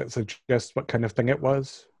jar that suggests what kind of thing it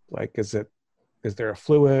was? Like, is there a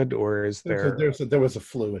fluid, or is there? There was a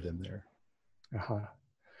fluid in there.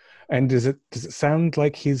 And does it sound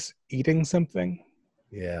like he's eating something?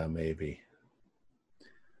 Yeah, maybe.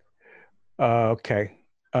 Okay.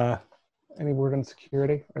 Any word on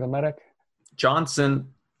security or the medic?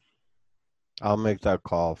 Johnson. I'll make that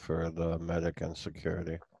call for the medic and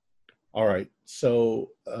security. All right. So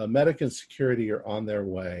medic and security are on their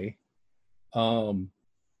way. And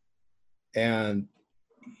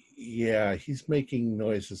yeah, he's making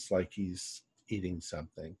noises like he's eating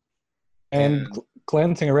something. And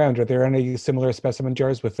glancing around, are there any similar specimen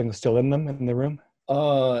jars with things still in them in the room?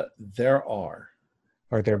 There are.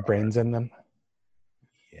 Are there brains in them?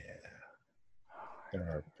 Yeah. There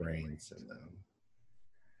are brains in them.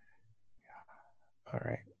 All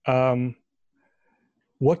right.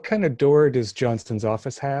 What kind of door does Johnston's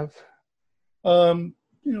office have? A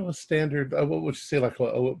standard, what would you say, like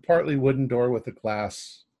a partly wooden door with a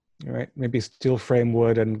glass. All right. Maybe steel frame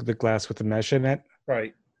wood and the glass with the mesh in it?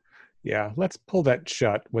 Right. Yeah, let's pull that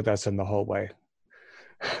shut with us in the hallway.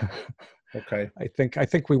 Okay. I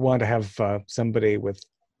think we want to have somebody with,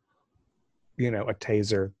 a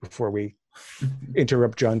taser before we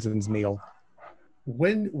interrupt Johnson's meal.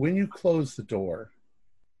 When you close the door,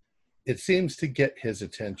 it seems to get his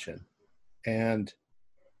attention, and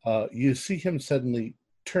you see him suddenly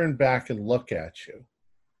turn back and look at you,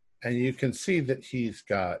 and you can see that he's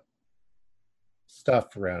got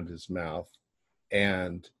stuff around his mouth,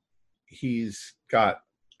 and he's got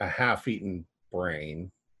a half-eaten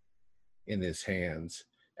brain in his hands,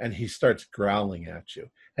 and he starts growling at you,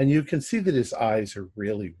 and you can see that his eyes are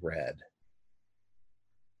really red.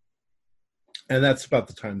 And that's about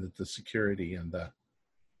the time that the security and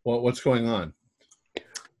what's going on?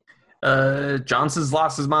 Johnson's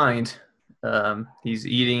lost his mind. He's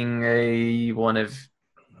eating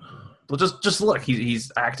just look.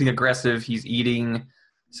 He's acting aggressive. He's eating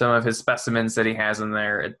some of his specimens that he has in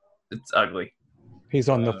there. It's ugly. He's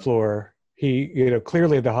on the floor. He,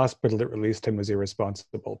 clearly the hospital that released him was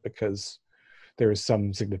irresponsible because there is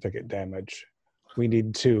some significant damage. We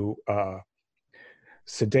need to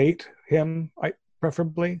sedate him,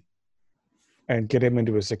 preferably, and get him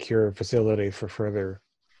into a secure facility for further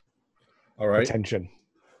attention.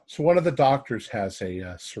 So one of the doctors has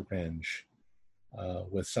a syringe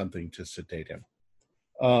with something to sedate him.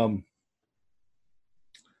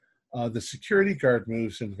 The security guard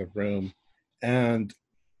moves into the room, and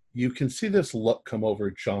you can see this look come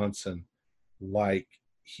over Johnson like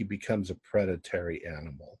he becomes a predatory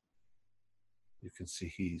animal. You can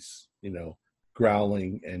see he's,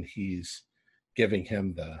 growling, and he's giving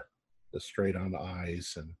him the straight on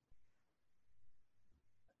eyes.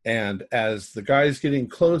 And as the guy's getting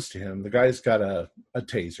close to him, the guy's got a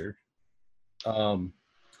taser.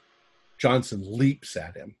 Johnson leaps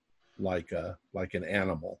at him like an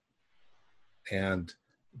animal, and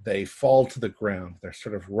they fall to the ground. They're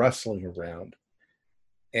sort of wrestling around,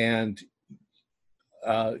 and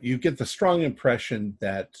you get the strong impression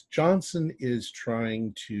that Johnson is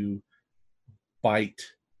trying to bite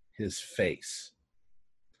his face.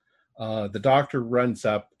 The doctor runs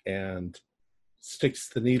up and sticks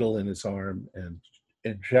the needle in his arm and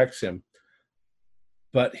injects him,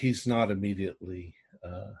 but he's not immediately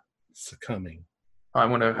succumbing. I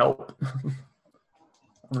want to help.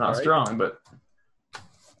 I'm not strong, but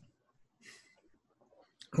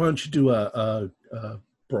why don't you do a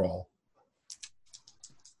brawl?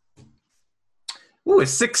 Ooh,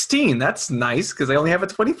 it's 16. That's nice because I only have a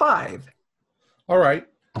 25. All right.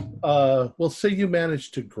 We'll say you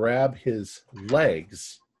managed to grab his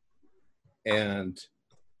legs and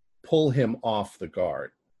pull him off the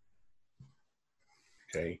guard.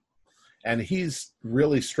 Okay. And he's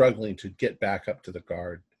really struggling to get back up to the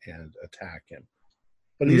guard and attack him.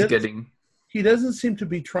 But he doesn't seem to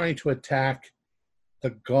be trying to attack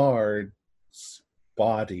the guard's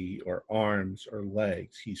body or arms or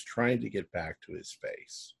legs. He's trying to get back to his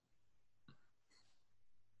face.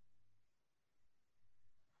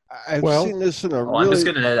 I've seen this in a I'm just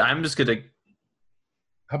gonna.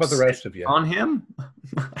 How about the rest of you? On him?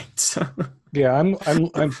 Yeah,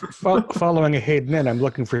 I'm following Hayden in. I'm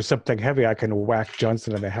looking for something heavy I can whack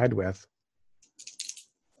Johnson in the head with.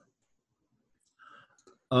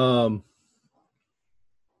 All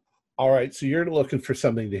right, so you're looking for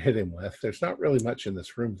something to hit him with. There's not really much in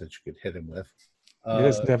this room that you could hit him with. He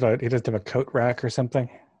doesn't have a coat rack or something.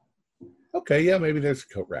 Okay, yeah, maybe there's a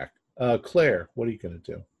coat rack. Claire, what are you going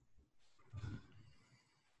to do?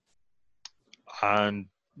 I'm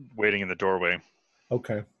waiting in the doorway.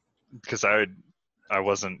 Okay. Because I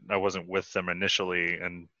wasn't with them initially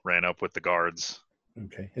and ran up with the guards.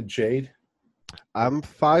 Okay. And Jade? I'm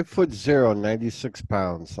 5'0", 96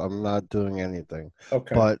 pounds. I'm not doing anything.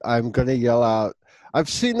 Okay. But I'm gonna yell out. I've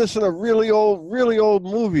seen this in a really old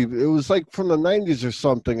movie. It was like from the 90s or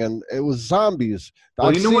something, and it was zombies.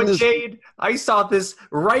 Well, you know what, Jade? I saw this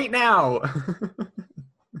right now.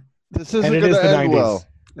 This isn't going to end well.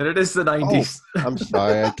 And it is the 90s. Oh, I'm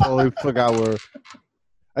sorry. I totally forgot where.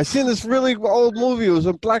 I seen this really old movie. It was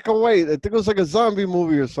in black and white. I think it was like a zombie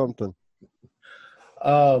movie or something.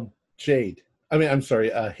 Jade. I'm sorry,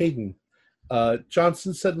 Hayden.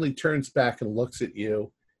 Johnson suddenly turns back and looks at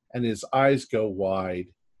you, and his eyes go wide,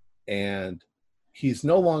 and he's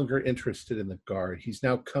no longer interested in the guard. He's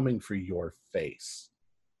now coming for your face.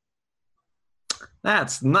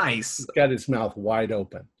 That's nice. He's got his mouth wide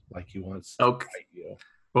open, like he wants to bite you.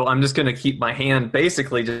 Well, I'm just going to keep my hand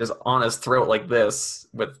basically just on his throat like this,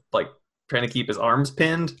 with like trying to keep his arms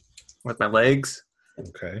pinned with my legs.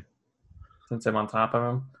 Okay. Since I'm on top of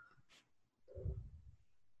him.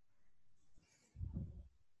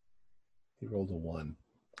 He rolled a 1.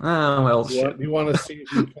 Oh, well, shit. You want to see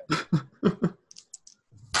if you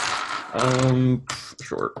can?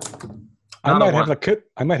 Sure. I might have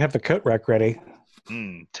the coat rack ready.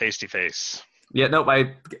 Tasty face. Yeah, no,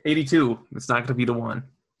 by 82. It's not going to be the one.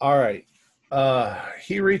 All right.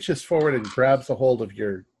 He reaches forward and grabs a hold of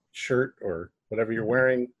your shirt or whatever you're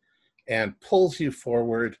wearing and pulls you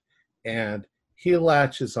forward, and he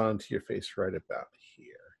latches onto your face right about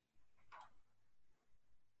here.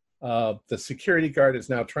 The security guard is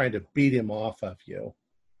now trying to beat him off of you.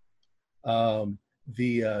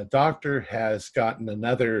 The doctor has gotten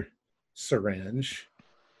another syringe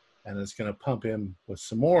and is going to pump him with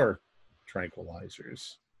some more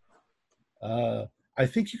tranquilizers. I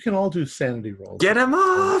think you can all do sanity rolls. Get him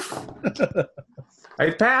off! I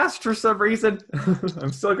passed for some reason.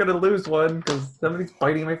 I'm still going to lose one because somebody's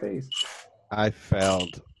biting my face. I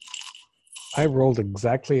failed. I rolled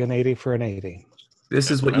exactly an 80 for an 80. This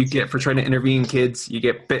is what you get for trying to intervene, kids. You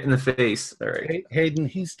get bit in the face. All right. Hayden,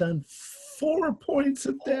 he's done 4 points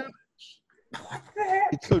of damage.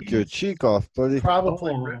 He took your cheek off, buddy.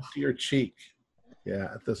 Probably ripped your cheek.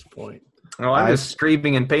 Yeah, at this point. Well, I'm just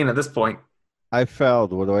screaming in pain at this point. I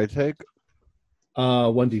failed. What do I take?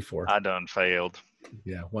 1d4. I done failed.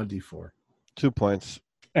 Yeah, 1d4. 2 points.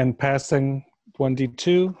 And passing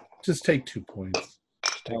 1d2. Just take 2 points.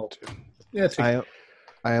 Take 2. Yeah,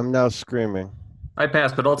 I am now screaming. I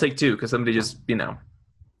passed, but I'll take 2 because somebody just,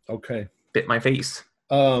 okay, bit my face.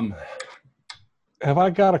 Have I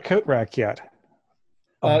got a coat rack yet?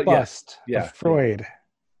 A bust. Yeah. Of Freud.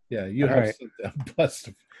 Yeah, you have a bust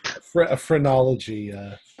of a phrenology.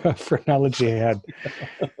 Phrenology head.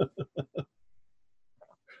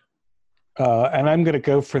 And I'm going to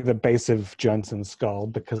go for the base of Johnson's skull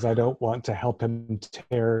because I don't want to help him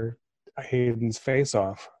tear Hayden's face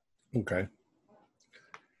off. Okay.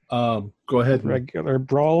 Go ahead. Regular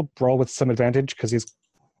brawl with some advantage because he's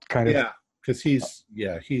kind of because he's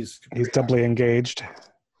doubly engaged.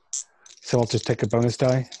 So I'll just take a bonus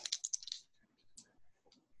die.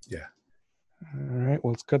 Yeah. All right.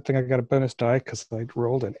 Well, it's a good thing I got a bonus die because I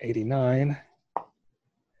rolled an 89.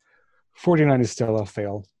 49 is still a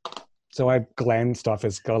fail. So I glanced off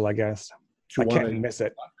his skull, I guess. I can't miss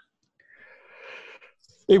it.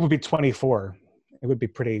 It would be 24. It would be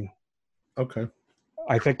pretty. Okay.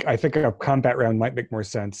 I think a combat round might make more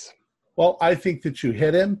sense. Well, I think that you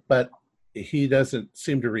hit him, but he doesn't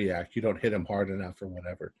seem to react. You don't hit him hard enough or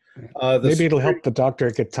whatever. Maybe it'll help the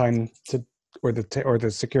doctor get time to, or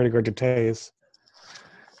the security guard to tase.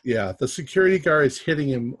 Yeah, the security guard is hitting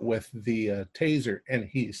him with the taser, and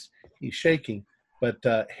he's shaking. But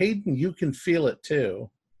Hayden, you can feel it too,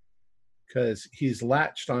 because he's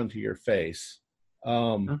latched onto your face.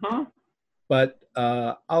 But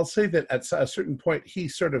I'll say that at a certain point, he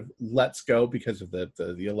sort of lets go because of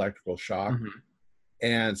the electrical shock,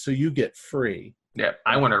 and so you get free. Yeah,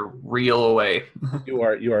 I want to reel away. You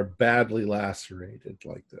are badly lacerated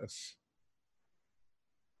like this.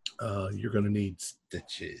 You're going to need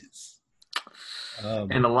stitches.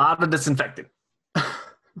 And a lot of disinfectant.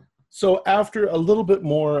 So after a little bit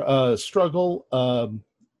more struggle,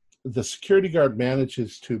 the security guard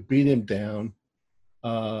manages to beat him down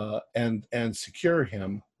and secure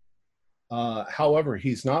him. However,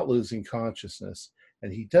 he's not losing consciousness,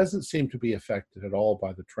 and he doesn't seem to be affected at all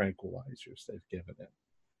by the tranquilizers they've given him.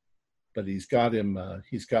 But he's got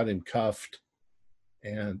him cuffed,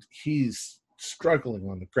 and he's struggling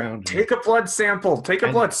on the ground. Take a blood sample.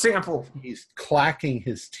 He's clacking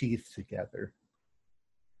his teeth together.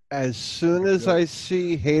 As soon as I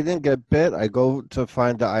see Hayden get bit, I go to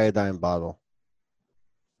find the iodine bottle.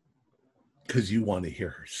 Because you want to hear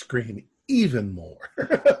her scream even more.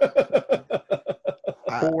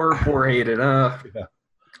 Poor Hayden. Yeah.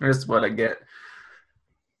 That's what I get.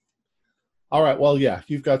 All right. Well, yeah,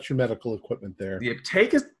 you've got your medical equipment there. Yeah,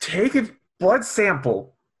 take a blood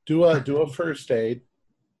sample. Do a first aid.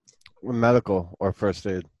 Medical or first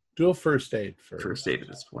aid? Do a first aid first. First aid at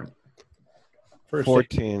this point. First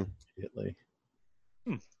 14. Immediately.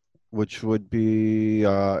 Which would be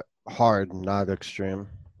hard, not extreme.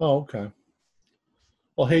 Oh, okay.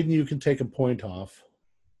 Well, Hayden, you can take a point off.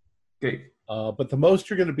 Okay. But the most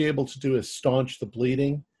you're going to be able to do is staunch the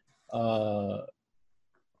bleeding.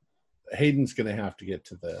 Hayden's going to have to get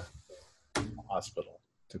to the hospital.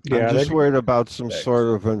 I'm just worried about some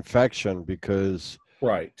sort of infection because...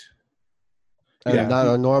 Right. And not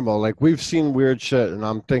a normal. Like, we've seen weird shit, and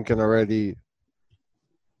I'm thinking already...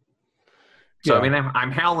 So, I mean,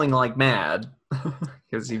 I'm howling like mad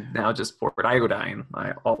because he now just poured iodine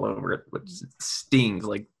all over it, which stings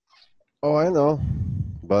like... Oh, I know.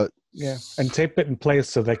 But... Yeah, and tape it in place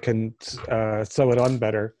so they can sew it on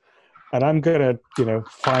better. And I'm going to,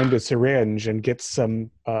 find a syringe and get some,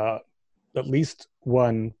 at least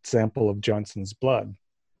one sample of Johnson's blood.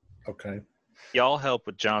 Okay. Y'all help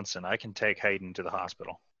with Johnson. I can take Hayden to the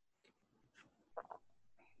hospital.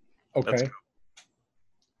 Okay.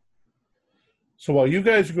 So while you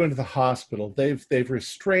guys are going to the hospital, they've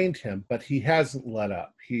restrained him, but he hasn't let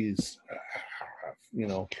up. He's,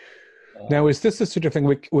 Now, is this the sort of thing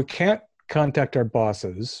we can't contact our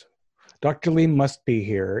bosses? Dr. Lee must be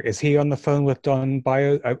here. Is he on the phone with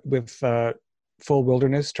Full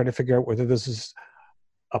Wilderness, trying to figure out whether this is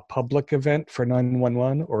a public event for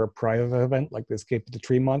 911 or a private event like the Escape of the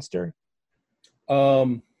Tree Monster?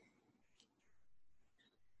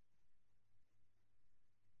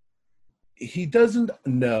 He doesn't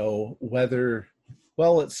know whether,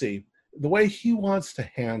 well, let's see. The way he wants to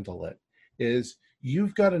handle it is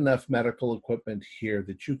you've got enough medical equipment here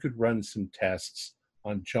that you could run some tests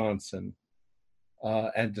on Johnson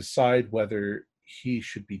and decide whether he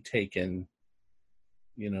should be taken,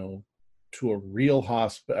 to a real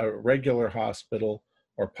hospital, a regular hospital,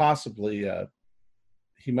 or possibly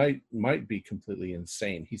he might be completely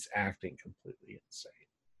insane. He's acting completely insane.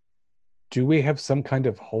 Do we have some kind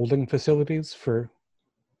of holding facilities for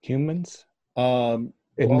humans in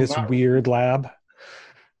this weird lab?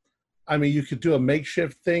 I mean, you could do a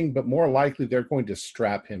makeshift thing, but more likely they're going to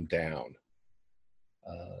strap him down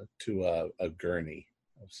to a gurney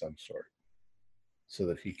of some sort so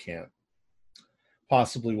that he can't.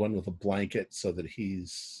 Possibly one with a blanket so that he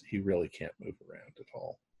really can't move around at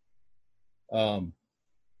all.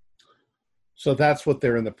 So that's what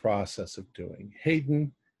they're in the process of doing.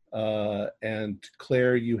 Hayden and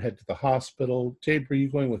Claire, you head to the hospital. Jade, were you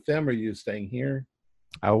going with them or are you staying here?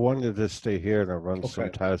 I wanted to stay here to run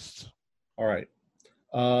some tests. All right.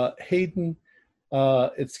 Hayden,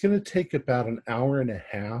 it's going to take about an hour and a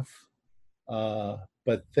half,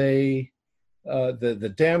 but the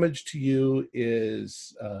damage to you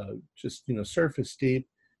is just, surface deep,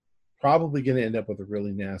 probably going to end up with a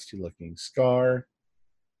really nasty looking scar,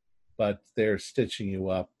 but they're stitching you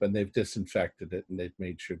up, and they've disinfected it, and they've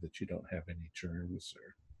made sure that you don't have any germs,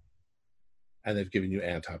 and they've given you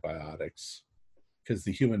antibiotics because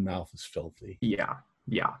the human mouth is filthy. Yeah.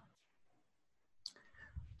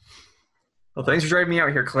 Well, thanks for driving me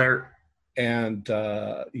out here, Claire. And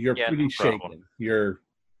you're pretty no problem. shaken.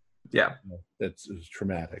 Yeah. It's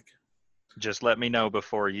traumatic. Just let me know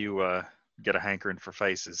before you get a hankering for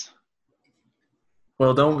faces.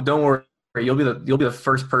 Well, don't worry. You'll be the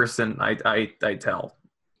first person I tell.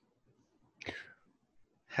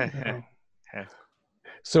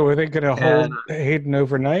 So are they going to hold Hayden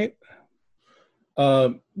overnight?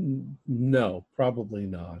 No, probably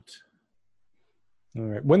not. All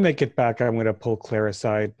right. When they get back, I'm going to pull Claire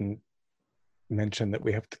aside and mention that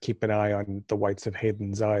we have to keep an eye on the whites of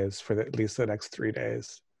Hayden's eyes for at least the next 3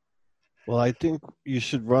 days. Well, I think you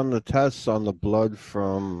should run the tests on the blood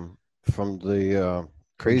from the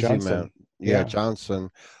crazy Johnson. man. Yeah, Johnson.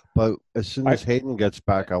 But as soon as Hayden gets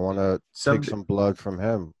back, I want to take some blood from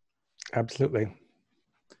him. Absolutely.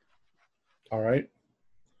 All right.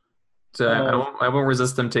 So I won't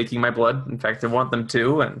resist them taking my blood. In fact, I want them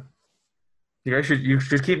to, and you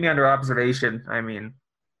should keep me under observation. I mean,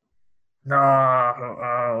 no,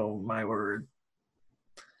 oh my word.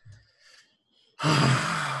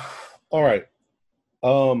 All right.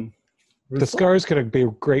 The scar is going to be a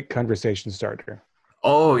great conversation starter.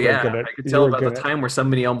 Oh yeah, I could tell about the time where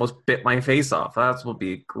somebody almost bit my face off. That will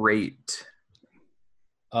be great.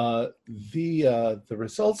 The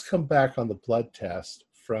results come back on the blood test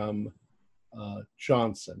from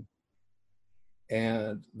Johnson,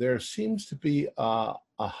 and there seems to be a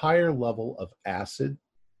higher level of acid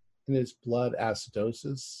in his blood,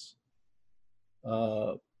 acidosis.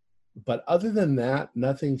 But other than that,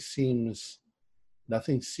 nothing seems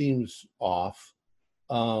off.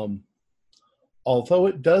 Although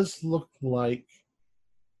it does look like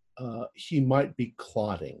he might be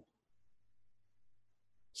clotting.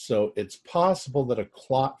 So it's possible that a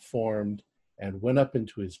clot formed and went up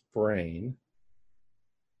into his brain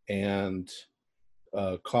and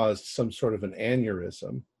caused some sort of an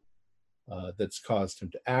aneurysm that's caused him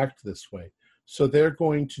to act this way. So they're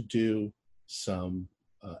going to do some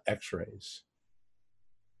x-rays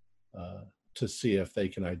to see if they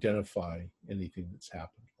can identify anything that's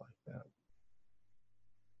happened like that.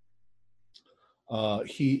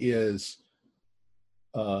 He is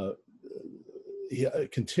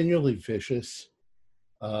continually vicious.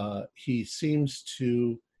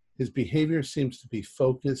 His behavior seems to be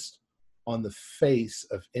focused on the face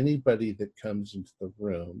of anybody that comes into the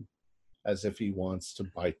room, as if he wants to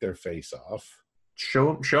bite their face off.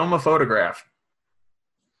 Show him a photograph.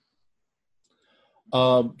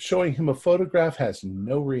 Showing him a photograph has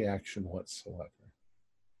no reaction whatsoever.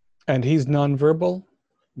 And he's nonverbal?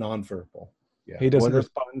 Nonverbal, yeah. He doesn't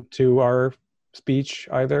respond to our speech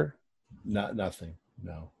either? Nothing,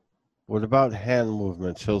 no. What about hand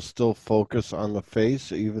movements? He'll still focus on the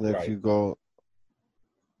face, even if you go...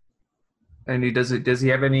 And does he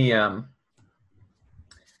have any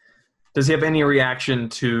reaction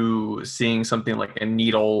to seeing something like a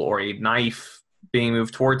needle or a knife being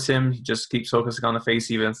moved towards him? He just keeps focusing on the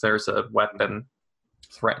face, even if there's a weapon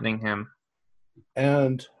threatening him.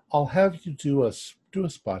 And I'll have you do a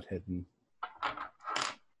spot hidden.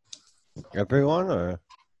 Everyone, or?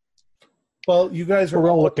 Well, you guys are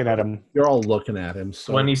all looking at him. You're all looking at him.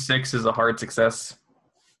 So 26 is a hard success.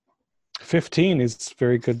 15 is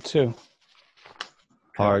very good too.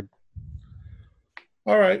 Hard.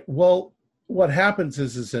 All right. Well, what happens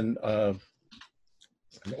is an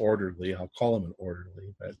orderly. I'll call him an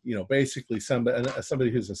orderly, but basically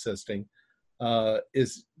somebody who's assisting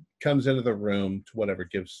comes into the room to whatever,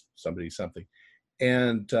 gives somebody something,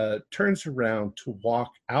 and turns around to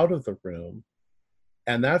walk out of the room,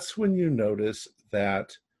 and that's when you notice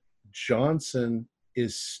that Johnson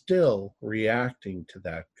is still reacting to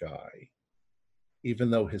that guy, even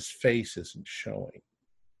though his face isn't showing.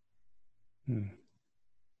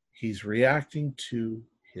 He's reacting to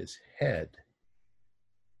his head,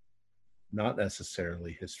 not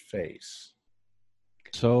necessarily his face.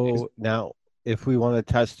 So now, if we want to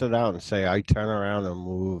test it out and say, I turn around and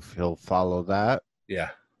move, he'll follow that? Yeah.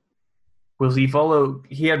 Will he follow?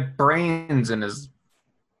 He had brains in his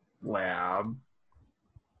lab.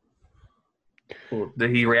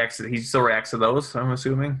 He still reacts to those, I'm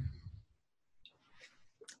assuming?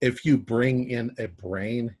 If you bring in a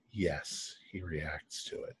brain, yes, he reacts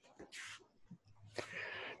to it.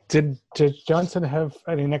 Did Johnson have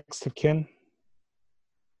any next of kin?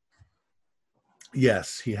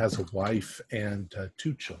 Yes, he has a wife and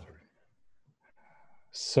 2 children.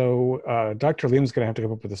 So Dr. Liam's going to have to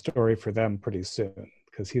come up with a story for them pretty soon,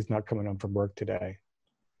 because he's not coming home from work today.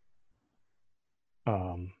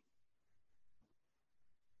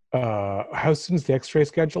 How soon's the X-ray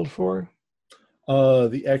scheduled for?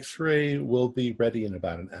 The X-ray will be ready in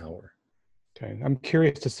about an hour. Okay, I'm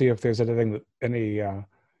curious to see if there's any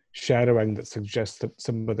shadowing that suggests that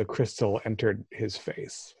some of the crystal entered his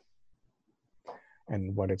face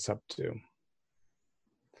and what it's up to.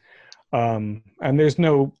 And there's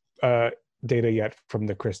no data yet from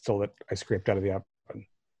the crystal that I scraped out of the oven,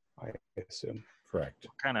 I assume. Correct.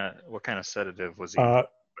 What kind of sedative was he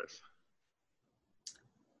with?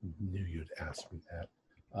 Knew you'd ask me that.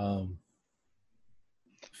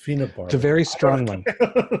 Phenobarbital. It's a very strong one.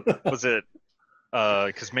 Was it?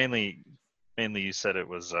 Because mainly you said it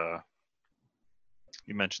was.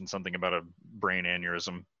 You mentioned something about a brain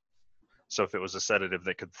aneurysm. So if it was a sedative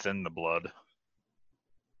that could thin the blood.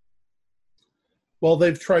 Well,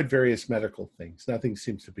 they've tried various medical things. Nothing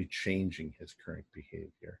seems to be changing his current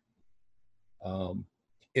behavior.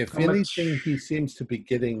 If anything, he seems to be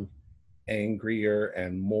getting angrier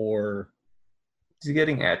and more. He's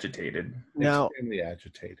getting agitated. Now, Extremely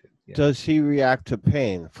agitated. Yeah. does he react to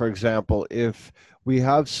pain? For example, if we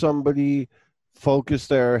have somebody focus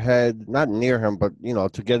their head, not near him, but,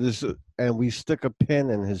 to get his, and we stick a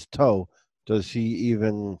pin in his toe, does he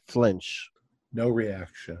even flinch? No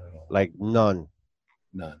reaction at all. Like none?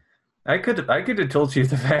 None. I could have told you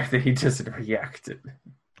the fact that he just reacted.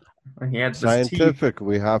 He had Scientific,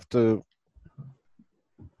 we have to.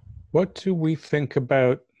 What do we think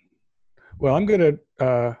about? Well, I'm going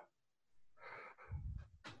to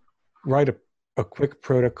write a quick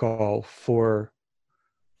protocol for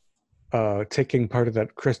taking part of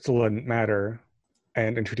that crystalline matter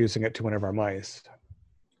and introducing it to one of our mice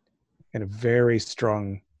in a very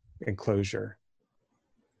strong enclosure.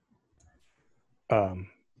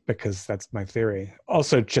 Because that's my theory.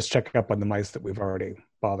 Also, just check up on the mice that we've already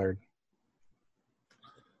bothered.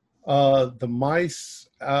 The mice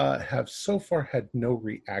have so far had no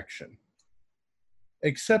reaction,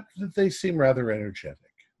 except that they seem rather energetic.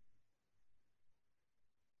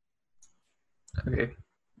 Okay.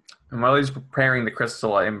 And while he's preparing the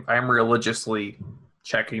crystal, I'm religiously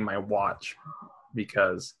checking my watch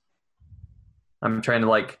because I'm trying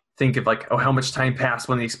to think of how much time passed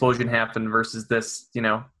when the explosion happened versus this,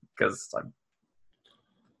 because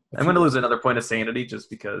I'm going to lose another point of sanity just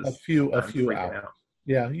because a few I'm hours. freaking out.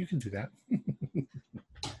 Yeah, you can do that.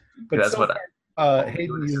 But That's so what far,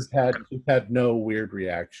 Hayden, you've had no weird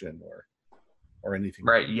reaction or anything.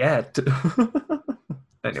 Right yet.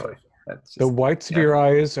 Anyway, that's just, the whites of your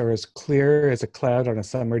eyes are as clear as a cloud on a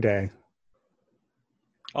summer day.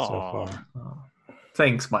 Aww. So far. Oh.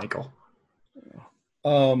 Thanks, Michael.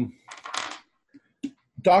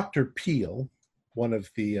 Dr. Peel, one of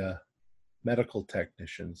the medical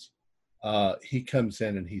technicians, he comes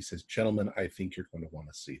in and he says, "Gentlemen, I think you're going to want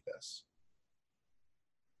to see this."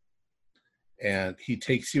 And he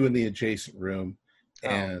takes you in the adjacent room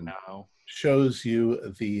and shows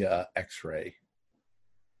you the X-ray.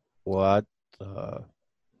 What?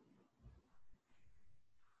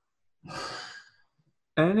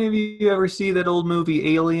 Any of you ever see that old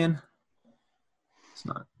movie Alien? It's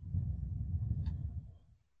not.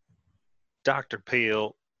 Dr.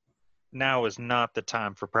 Peel, now is not the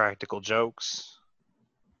time for practical jokes.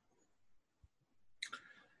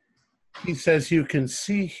 He says you can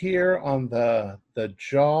see here on the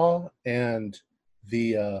jaw and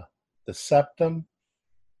the septum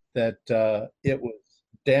that it was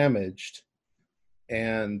damaged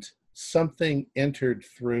and something entered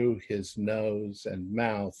through his nose and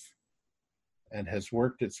mouth and has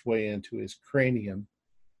worked its way into his cranium.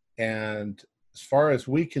 And as far as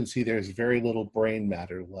we can see, there's very little brain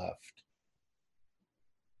matter left.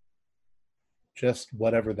 Just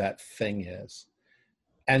whatever that thing is.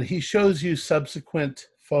 And he shows you subsequent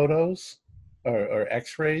photos or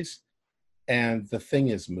x-rays, and the thing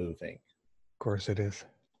is moving. Of course it is.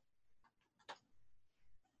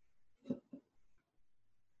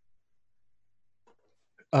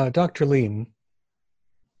 Dr. Leem.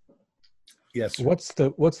 Yes, sir. What's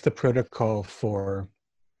the protocol for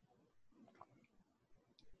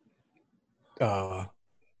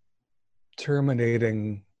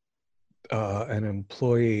terminating an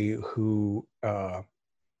employee who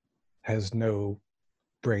has no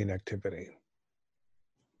brain activity?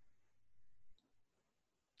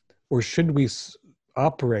 Or should we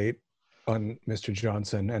operate on Mr.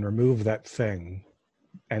 Johnson and remove that thing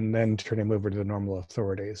and then turn him over to the normal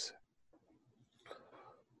authorities?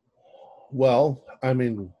 Well, I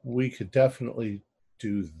mean, we could definitely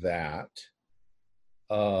do that.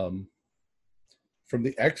 From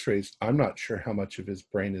the x-rays, I'm not sure how much of his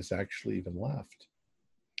brain is actually even left.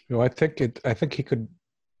 No, I think it. I think he could.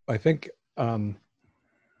 I think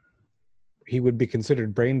he would be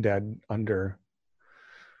considered brain dead under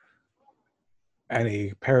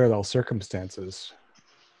any parallel circumstances.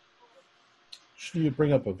 Actually, you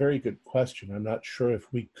bring up a very good question. I'm not sure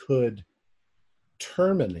if we could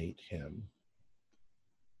terminate him.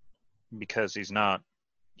 Because he's not.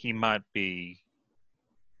 He might be.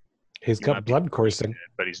 He's He got might be blood coursing.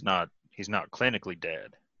 dead, but he's not. He's not clinically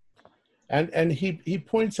dead. And he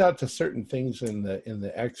points out to certain things in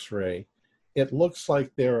the X-ray. It looks like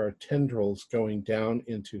there are tendrils going down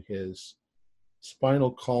into his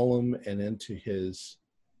spinal column and into his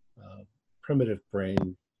primitive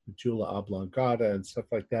brain, medulla oblongata, and stuff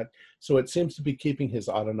like that. So it seems to be keeping his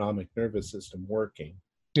autonomic nervous system working.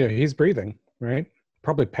 Yeah, he's breathing, right?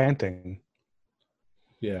 Probably panting.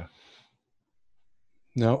 Yeah.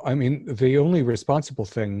 No, I mean, the only responsible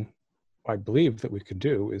thing I believe that we could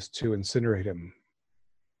do is to incinerate him.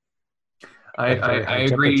 I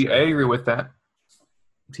agree. temperature. I agree with that.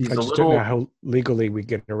 He's I a just don't know little. how legally we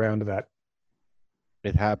get around to that.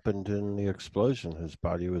 It happened in the explosion. His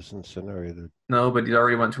body was incinerated. No, but he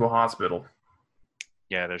already went to a hospital.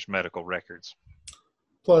 Yeah, there's medical records.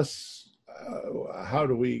 Plus, how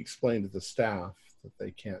do we explain to the staff that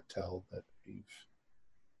they can't tell that we've...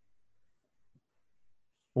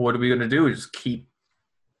 What are we gonna do? Just keep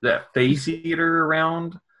that face eater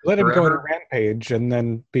around? Let him go on a Forever? rampage and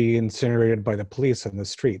then be incinerated by the police on the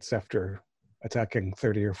streets after attacking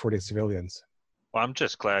 30 or 40 civilians. Well, I'm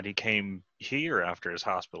just glad he came here after his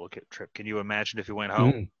hospital trip. Can you imagine if he went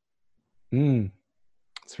home?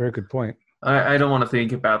 That's a very good point. I don't want to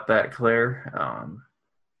think about that, Claire.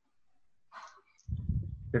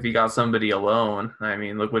 If he got somebody alone, I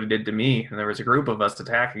mean, look what he did to me. And there was a group of us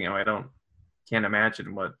attacking him. Can't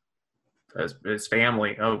imagine what his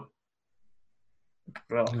family. Oh,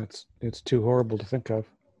 well, It's too horrible to think of.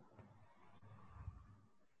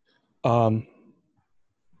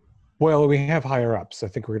 Well, we have higher ups. I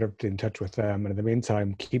think we're going to have to get in touch with them. And in the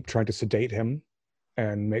meantime, keep trying to sedate him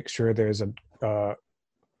and make sure there's a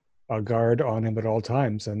guard on him at all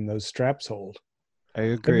times and those straps hold. I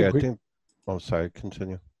agree. I think. Oh, sorry.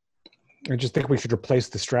 Continue. I just think we should replace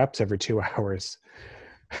the straps every 2 hours.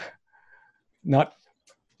 Not,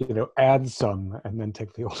 add some and then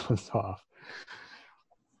take the old ones off.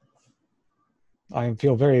 I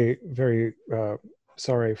feel very, very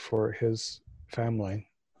sorry for his family.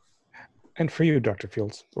 And for you, Dr.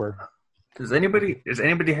 Fields. does anybody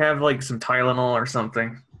have like some Tylenol or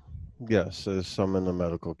something? Yes, there's some in the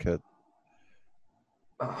medical kit.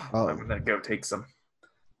 I'm gonna go take some.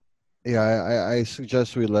 Yeah, I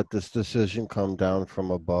suggest we let this decision come down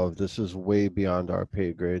from above. This is way beyond our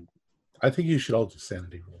pay grade. I think you should all do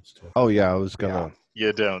sanity rolls too. Oh yeah, I was gonna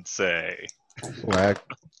You don't say. whack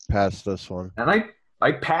past this one. And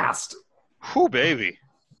I passed. Whew, baby.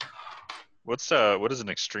 What does an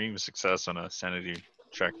extreme success on a sanity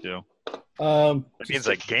check do? It means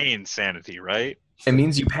I gain sanity, right? It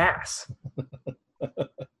means you pass.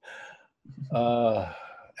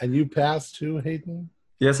 And you passed too, Hayden?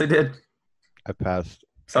 Yes, I did. I passed.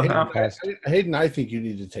 Somehow. Hayden, I think you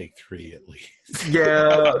need to take 3 at least.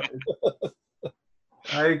 Yeah.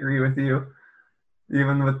 I agree with you.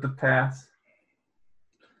 Even with the pass.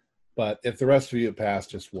 But if the rest of you passed,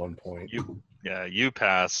 just 1 point. You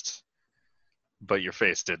passed, but your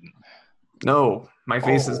face didn't. No, my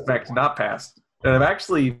face is in fact not passed. And I'm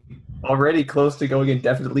actually already close to going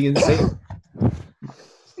indefinitely insane.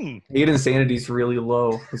 Hayden's sanity is really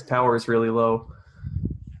low. His power is really low.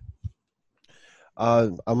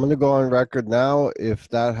 I'm going to go on record now. If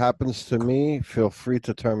that happens to me, feel free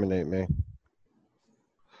to terminate me.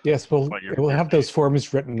 Yes, we'll have those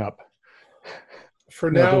forms written up. For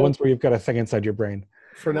now, the ones where you've got a thing inside your brain.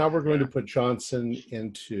 For now, we're going to put Johnson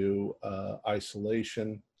into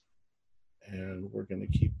isolation, and we're going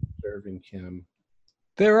to keep observing him.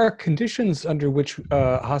 There are conditions under which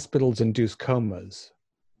hospitals induce comas.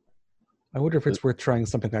 I wonder if it's worth trying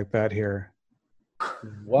something like that here.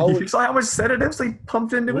 Well, you saw how much sedatives they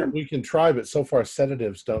pumped into him? We can try, but so far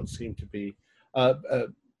sedatives don't seem to be...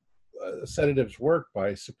 sedatives work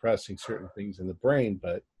by suppressing certain things in the brain,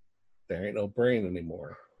 but there ain't no brain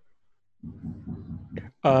anymore.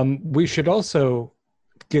 We should also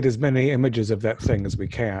get as many images of that thing as we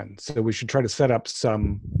can. So we should try to set up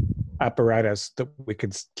some apparatus that we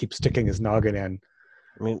could keep sticking his noggin in.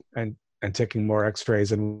 I mean, and taking more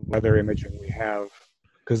X-rays and weather imaging we have.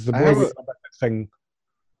 Because the more we know about that thing...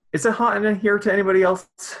 Is it hot in here to anybody else?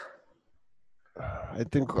 I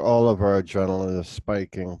think all of our adrenaline is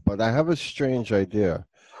spiking, but I have a strange idea.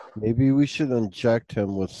 Maybe we should inject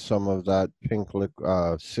him with some of that pink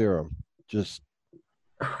serum. Just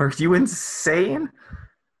Are you insane?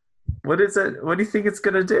 What is it? What do you think it's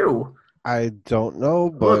gonna do? I don't know,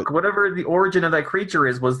 but Look, whatever the origin of that creature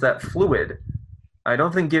is, was that fluid. I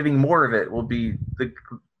don't think giving more of it will be the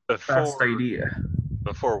best Before idea.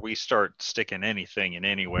 before we start sticking anything in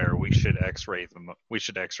anywhere, we should X-ray them. We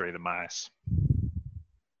should X-ray the mice.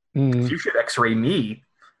 Mm, You should X-ray me.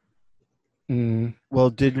 mm. well,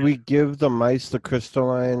 did we give the mice the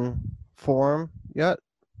crystalline form yet?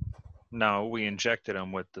 No, we injected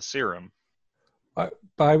them with the serum. I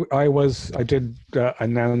did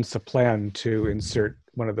announce a plan to insert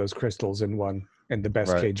one of those crystals in the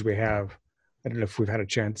best Right. cage we have. I don't know if we've had a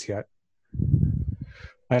chance yet.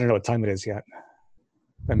 I don't know what time it is yet.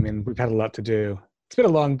 I mean, we've had a lot to do. It's been a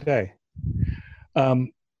long day.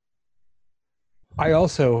 I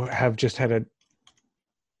also have just had a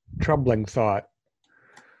troubling thought,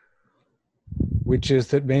 which is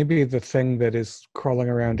that maybe the thing that is crawling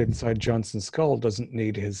around inside Johnson's skull doesn't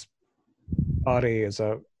need his body as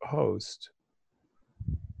a host.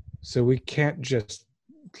 So we can't just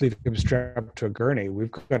leave him strapped to a gurney.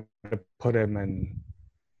 We've got to put him in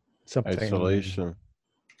something. Isolation.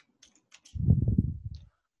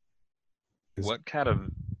 What kind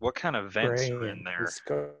of vents are in there?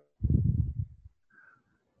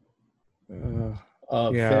 Yeah,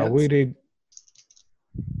 Vents, we need.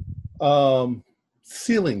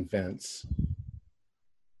 ceiling vents.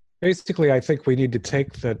 Basically, I think we need to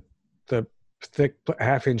take the thick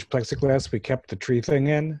half-inch plexiglass we kept the tree thing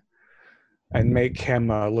in, and make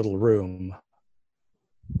him a little room.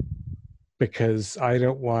 Because I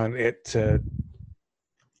don't want it to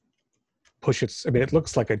push its. I mean, it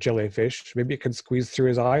looks like a jellyfish. Maybe it can squeeze through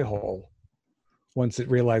his eye hole once it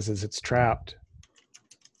realizes it's trapped.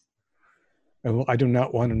 And I do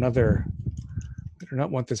not want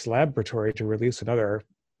this laboratory to release another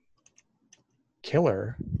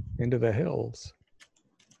killer into the hills.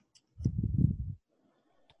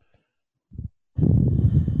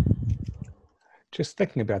 Just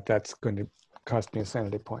thinking about that's going to cost me a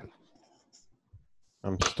sanity point.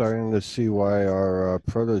 I'm starting to see why our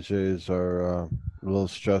proteges are a little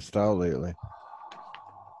stressed out lately.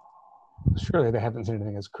 Surely they haven't seen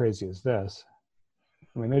anything as crazy as this.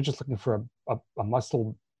 I mean, they're just looking for a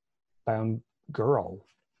muscle-bound girl.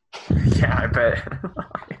 Yeah, I bet.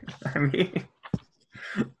 I mean,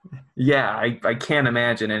 yeah, I can't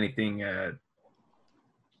imagine anything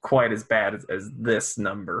quite as bad as this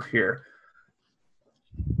number here.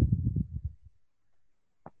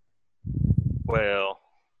 Well,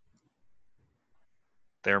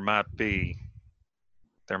 there might be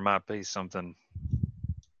something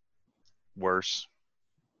worse.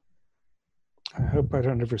 I hope I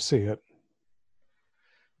don't ever see it.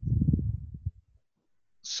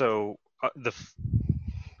 So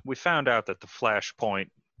we found out that the flash point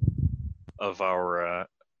of our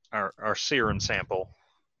serum sample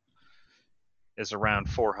is around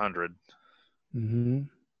 400. Mm-hmm.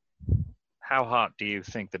 How hot do you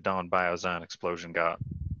think the Dawn Biozine explosion got?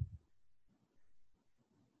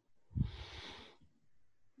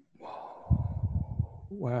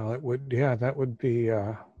 Well, it would. Yeah, that would be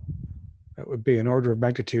an order of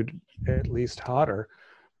magnitude at least hotter.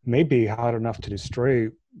 Maybe hot enough to destroy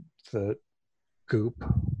the goop,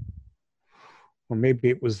 or maybe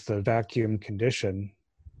it was the vacuum condition.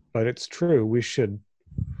 But it's true. We should.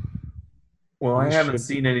 Well, I haven't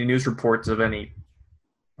seen any news reports of any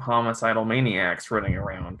homicidal maniacs running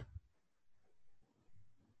around.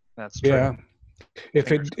 That's true. Yeah.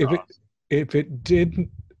 If it didn't,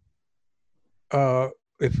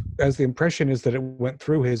 if as the impression is that it went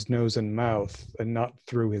through his nose and mouth and not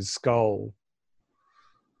through his skull,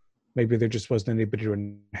 maybe there just wasn't anybody to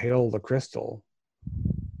inhale the crystal.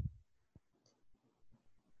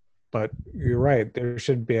 But you're right. There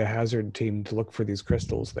should be a hazard team to look for these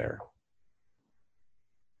crystals there.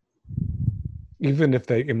 Even if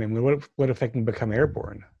they, I mean, what if they can become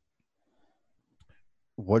airborne?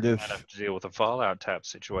 What Might if have to deal with a fallout tap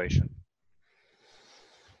situation.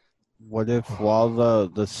 while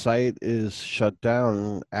the site is shut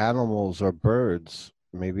down, animals or birds,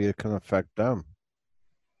 maybe it can affect them?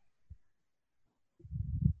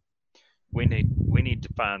 We need to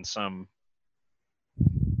find some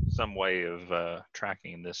way of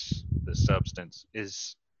tracking this substance.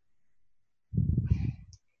 Is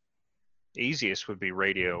easiest would be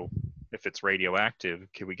radio. If it's radioactive,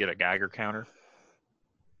 can we get a Geiger counter?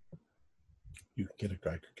 You can get a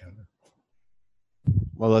Geiger counter.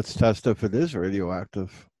 Well, let's test if it is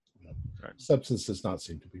radioactive. Right. Substance does not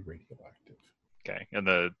seem to be radioactive. Okay, and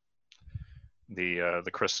the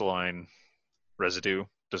crystalline residue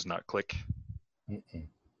does not click. Mm-mm.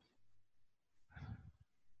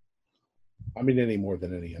 I mean, any more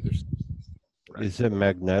than any other substance. Is it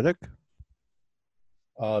magnetic?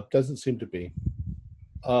 Doesn't seem to be.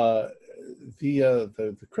 The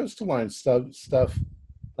crystalline stuff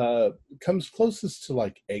comes closest to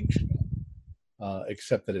like eggshell,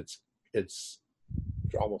 except that it's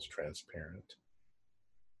almost transparent.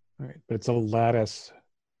 Right, but it's a lattice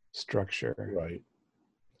structure. Right.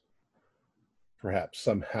 Perhaps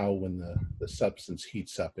somehow when the substance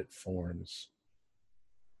heats up, it forms.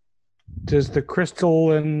 Does the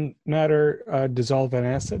crystalline matter dissolve in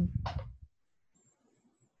acid?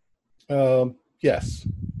 Yes.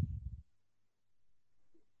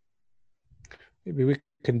 Maybe we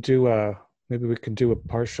can do a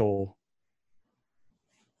partial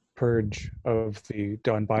purge of the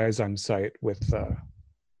Don Biazon site with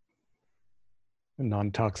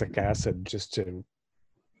non-toxic acid, just to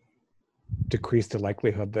decrease the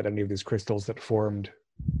likelihood that any of these crystals that formed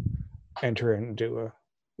enter into a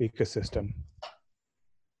ecosystem.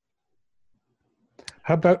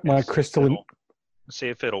 How about my crystalline? See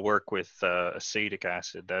if it'll work with acetic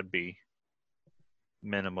acid. That'd be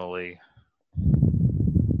minimally.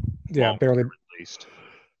 Yeah, barely. At least.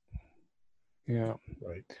 Yeah.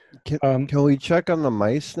 Right. Can we check on the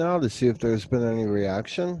mice now to see if there's been any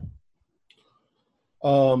reaction?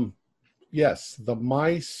 Yes, the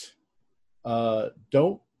mice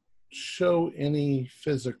don't show any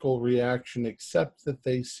physical reaction except that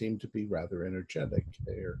they seem to be rather energetic.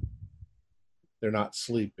 They're not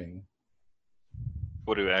sleeping.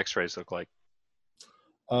 What do X-rays look like?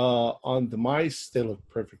 On the mice, they look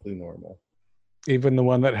perfectly normal. Even the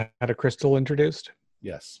one that had a crystal introduced?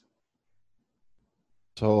 Yes.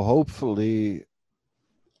 So hopefully,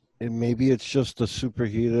 maybe it's just the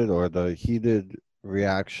superheated or the heated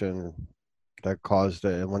reaction that caused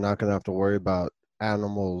it, and we're not going to have to worry about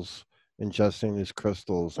animals ingesting these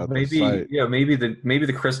crystals at the site. Maybe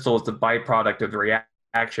the crystal is the byproduct of the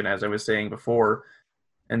reaction, as I was saying before,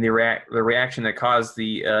 and the reaction that caused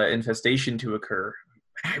the infestation to occur.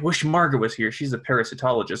 I wish Margaret was here. She's a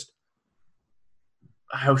parasitologist.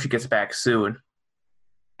 I hope she gets back soon.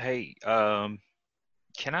 Hey, can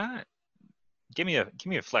I give me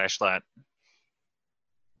a flashlight,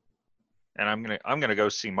 and I'm gonna go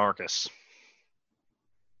see Marcus.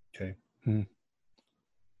 Okay.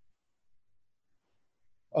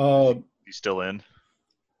 He's still in.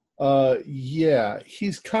 Yeah,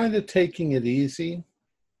 he's kind of taking it easy,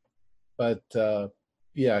 but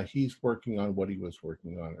yeah, he's working on what he was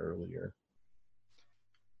working on earlier.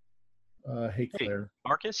 Hey, Claire. Hey,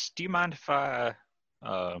 Marcus, do you mind if I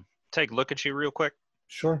take a look at you real quick?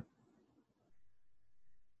 Sure.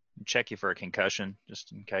 Check you for a concussion,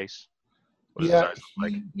 just in case. Yeah,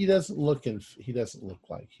 he doesn't look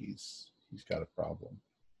like he's got a problem.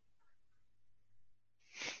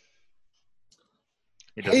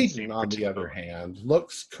 Hayden, on the other hand,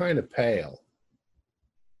 looks kind of pale.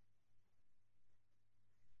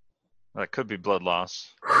 That could be blood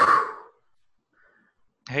loss.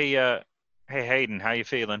 Hey, Hayden, how you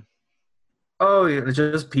feeling? Oh, yeah,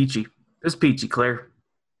 just peachy. Just peachy, Claire.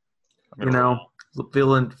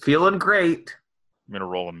 Feeling great. I'm gonna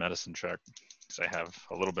roll a medicine check because I have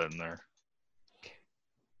a little bit in there.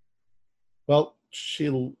 Well,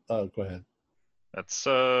 she'll go ahead. That's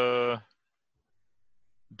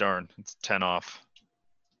darn. It's 10 off.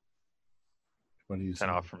 10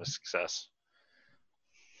 off from a success.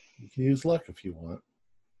 You can use luck if you want.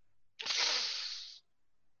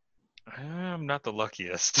 I'm not the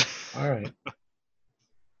luckiest. All right.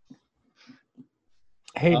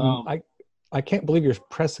 Hayden, I can't believe you're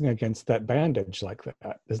pressing against that bandage like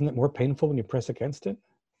that. Isn't it more painful when you press against it?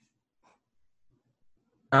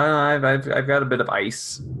 I've got a bit of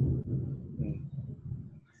ice.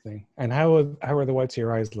 And how are the whites of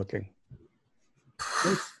your eyes looking?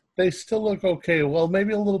 They still look okay. Well,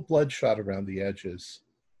 maybe a little bloodshot around the edges.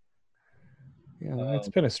 Yeah, it's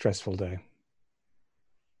been a stressful day.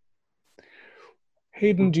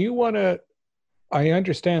 Hayden, do you want to? I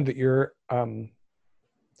understand that you're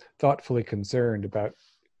thoughtfully concerned about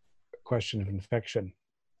the question of infection.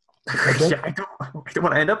 I don't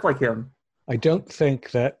want to end up like him. I don't think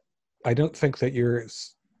that you're.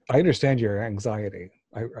 I understand your anxiety.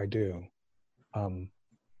 I do.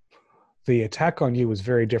 The attack on you was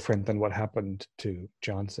very different than what happened to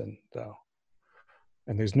Johnson, though.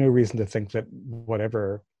 And there's no reason to think that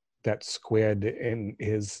whatever that squid in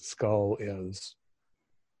his skull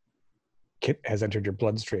has entered your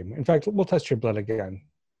bloodstream. In fact, we'll test your blood again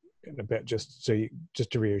in a bit, just to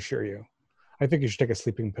reassure you. I think you should take a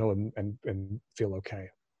sleeping pill and feel okay.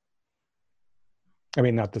 I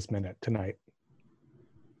mean, not this minute, tonight.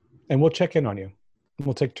 And we'll check in on you.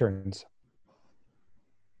 We'll take turns.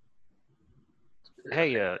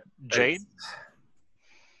 Hey, Jade,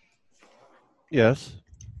 Yes.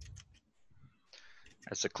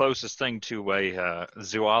 that's the closest thing to a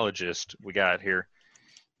zoologist we got here.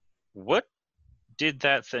 What did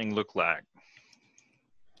that thing look like?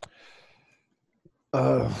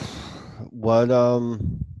 Uh, what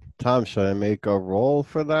Tom, should I make a roll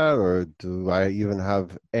for that, or do I even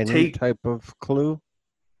have any Take type of clue?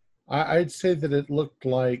 I'd say that it looked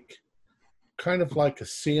like kind of like a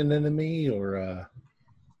sea anemone or a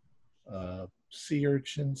sea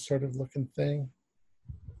urchin sort of looking thing.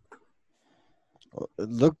 It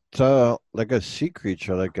looked like a sea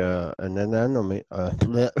creature, like an anemone,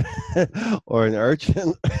 or an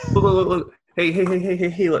urchin. look.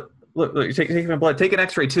 Hey, look, take my blood. Take an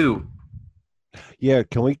x-ray too. Yeah,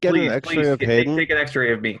 can we get an X-ray of Hayden? Take an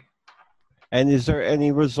x-ray of me. And is there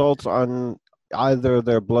any results on either of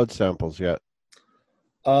their blood samples yet?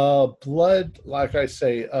 Blood, like I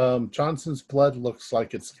say, Johnson's blood looks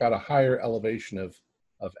like it's got a higher elevation of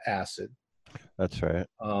acid. That's right.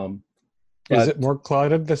 Is it more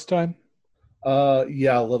clouded this time?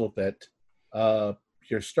 Yeah, a little bit.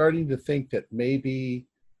 You're starting to think that maybe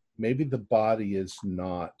the body is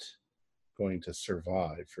not going to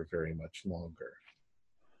survive for very much longer.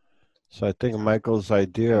 So I think Michael's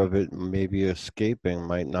idea of it maybe escaping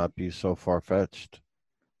might not be so far-fetched.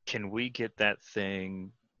 Can we get that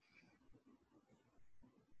thing?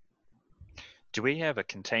 Do we have a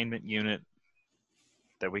containment unit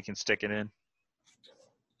that we can stick it in?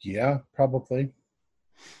 Yeah, probably.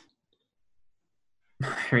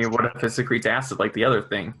 I mean, what if it secretes acid like the other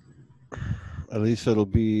thing? At least it'll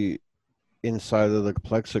be inside of the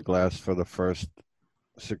plexiglass for the first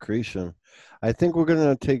secretion. I think we're going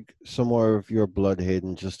to take some more of your blood,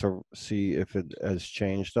 Hayden, just to see if it has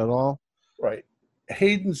changed at all. Right.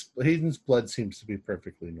 Hayden's blood seems to be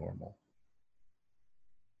perfectly normal.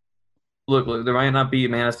 Look, there might not be a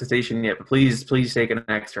manifestation yet, but please take an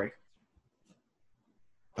x-ray.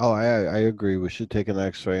 Oh, I agree. We should take an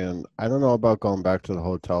X-ray, and I don't know about going back to the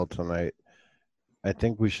hotel tonight. I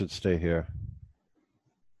think we should stay here.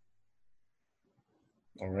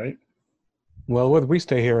 All right. Well, whether we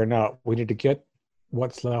stay here or not, we need to get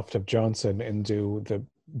what's left of Johnson into the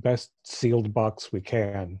best sealed box we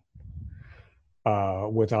can,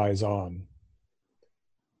 with eyes on.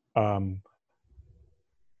 And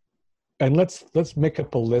let's make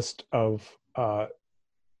up a list of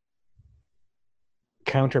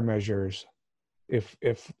countermeasures if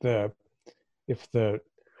the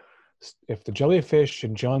jellyfish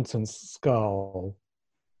in Johnson's skull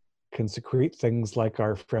can secrete things like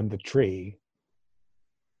our friend the tree,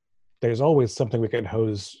 there's always something we can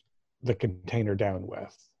hose the container down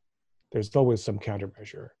with. There's always some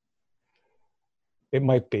countermeasure. It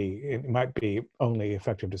might be only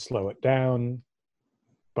effective to slow it down,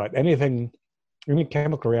 but any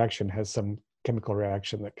chemical reaction has some chemical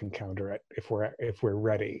reaction that can counter it if we're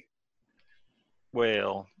ready.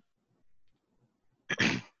 Well,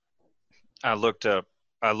 I looked up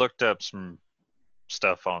some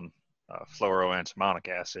stuff on fluoroantimonic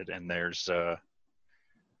acid, and there's a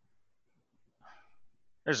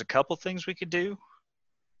couple things we could do.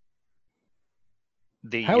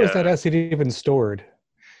 How is that acid even stored?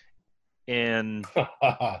 I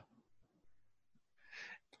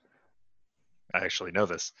actually know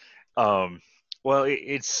this. Well,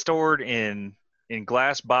 it's stored in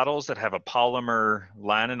glass bottles that have a polymer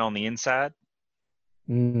lining on the inside.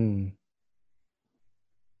 Mm.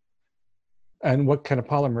 And what kind of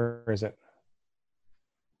polymer is it?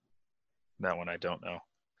 That one I don't know.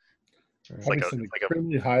 It's like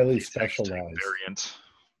extremely highly specialized variant.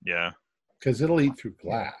 Yeah. Because it'll eat through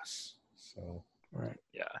glass. So right.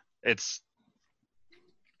 Yeah. It's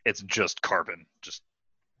just carbon. Just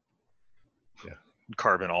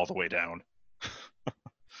carbon all the way down.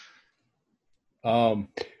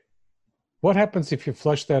 What happens if you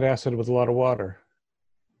flush that acid with a lot of water?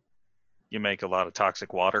 You make a lot of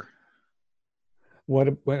toxic water. What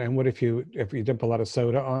if you dump a lot of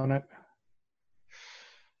soda on it?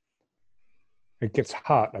 It gets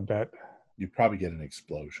hot, I bet. You probably get an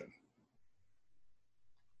explosion.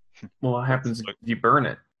 Well, what happens if you burn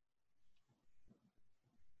it?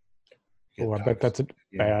 Oh, I bet that's a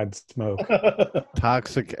bad smoke.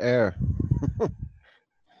 Toxic air.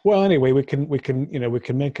 Well, anyway, we can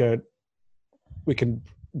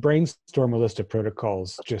brainstorm a list of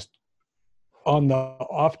protocols just on the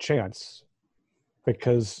off chance,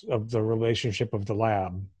 because of the relationship of the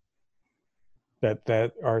lab,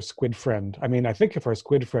 that our squid friend, I mean, I think if our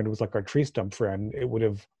squid friend was like our tree stump friend, it would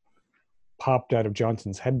have popped out of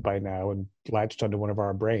Johnson's head by now and latched onto one of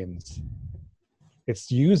our brains.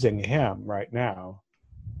 It's using him right now,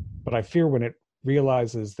 but I fear when it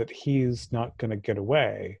realizes that he's not going to get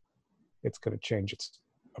away, it's going to change its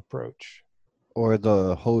approach. Or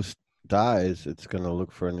the host dies, it's going to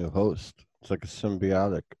look for a new host. It's like a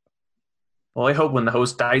symbiotic. Well, I hope when the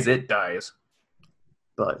host dies, it dies.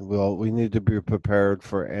 But Well, we need to be prepared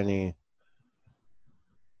for any.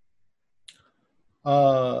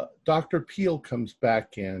 Dr. Peel comes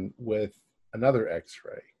back in with another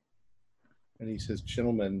x-ray. And he says,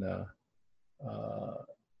 gentlemen,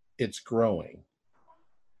 it's growing.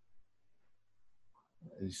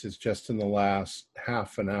 And he says, just in the last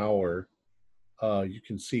half an hour, you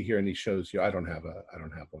can see here, and he shows you, I don't have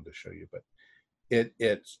one to show you, but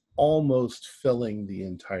it's almost filling the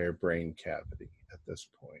entire brain cavity at this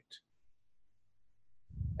point.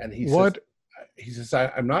 And he says,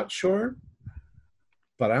 I'm not sure,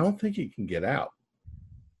 but I don't think he can get out.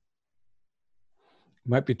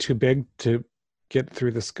 Might be too big to get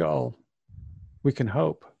through the skull. We can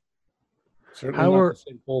hope. Certainly not the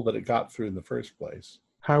same hole that it got through in the first place.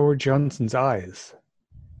 How are Johnson's eyes?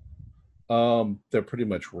 They're pretty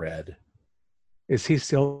much red. Is he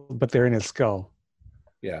still, but they're in his skull?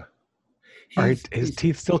 Yeah. Are his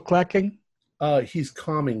teeth still clacking? He's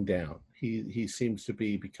calming down. He seems to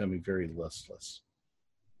be becoming very listless.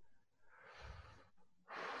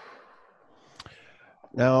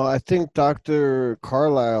 Now, I think Dr.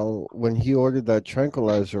 Carlisle, when he ordered that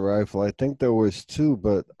tranquilizer rifle, I think there was 2,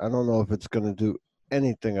 but I don't know if it's going to do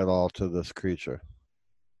anything at all to this creature.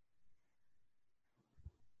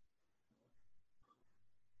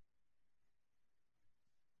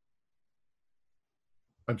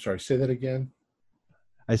 I'm sorry, say that again.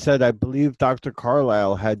 I said I believe Dr.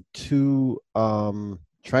 Carlisle had 2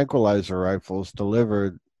 tranquilizer rifles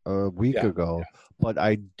delivered a week ago, but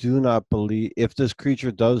I do not believe if this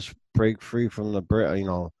creature does break free from the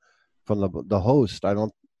from the host, I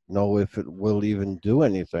don't know if it will even do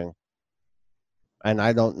anything, and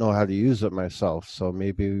I don't know how to use it myself. So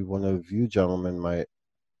maybe one of you gentlemen might.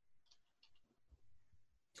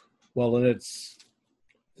 Well, and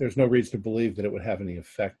there's no reason to believe that it would have any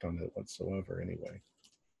effect on it whatsoever. Anyway,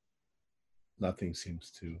 nothing seems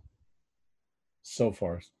to, so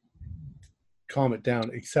far, calm it down,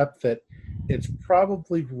 except that it's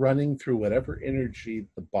probably running through whatever energy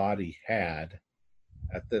the body had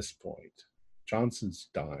at this point. Johnson's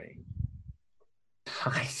dying.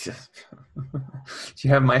 do you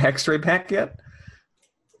have my x-ray pack yet?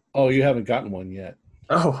 Oh, you haven't gotten one yet.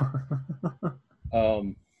 Oh.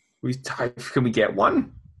 Can we get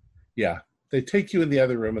one? Yeah. They take you in the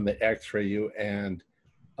other room and they x-ray you, and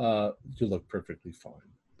you look perfectly fine.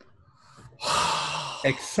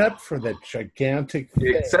 Except for the gigantic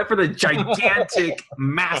thing. Except for the gigantic,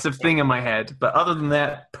 massive thing in my head. But other than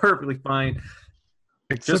that, perfectly fine.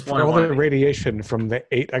 Except for all the radiation from the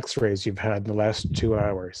 8 x-rays you've had in the last 2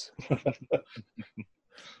 hours.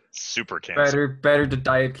 Super cancer. Better to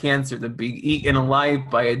die of cancer than be eaten alive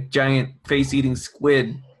by a giant face-eating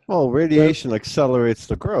squid. Well, radiation accelerates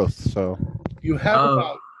the growth, so you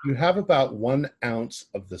have about 1 ounce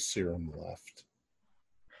of the serum left.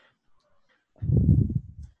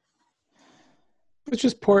 Let's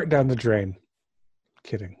just pour it down the drain.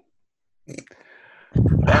 Kidding.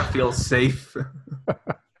 That feels safe.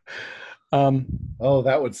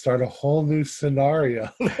 That would start a whole new scenario.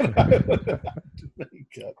 I would have to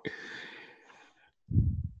make up.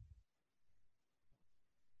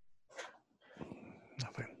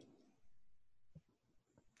 Nothing.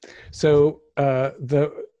 So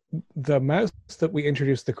the mouse that we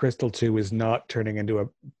introduced the crystal to is not turning into a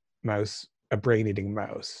brain-eating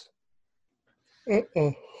mouse.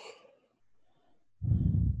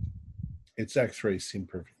 Its x-rays seem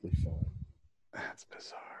perfectly fine. That's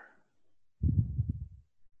bizarre.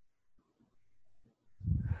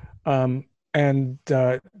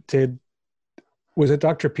 Was it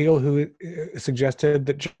Dr. Peel who suggested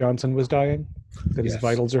that Johnson was dying? That his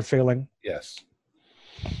vitals are failing? Yes.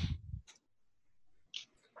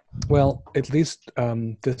 Well, at least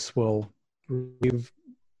this will relieve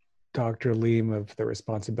Dr. Leem of the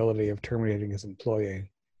responsibility of terminating his employee.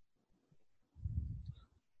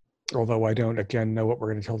 Although I don't, again, know what we're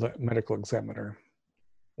going to tell the medical examiner.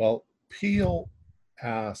 Well, Peel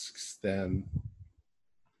asks then,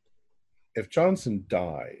 if Johnson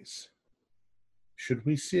dies, should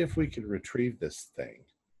we see if we can retrieve this thing?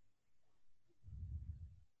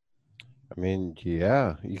 I mean,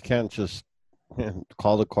 yeah, you can't just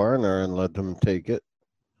call the coroner and let them take it.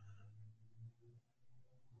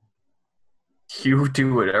 You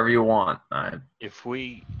do whatever you want. If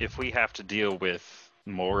we have to deal with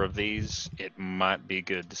more of these, it might be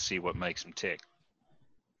good to see what makes them tick.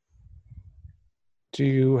 Do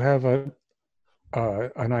you have an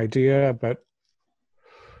idea about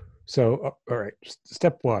So, all right,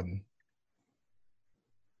 step one.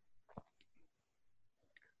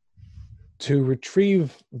 To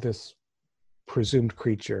retrieve this presumed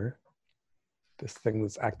creature, this thing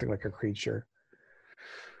that's acting like a creature,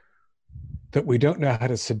 that we don't know how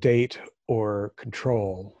to sedate or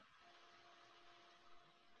control,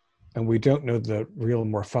 and we don't know the real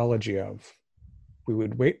morphology of, we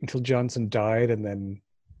would wait until Johnson died and then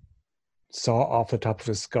saw off the top of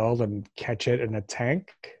his skull and catch it in a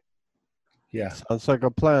tank Yeah. Sounds like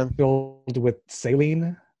a plan. filled with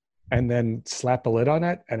saline and then slap a lid on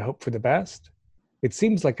it and hope for the best. It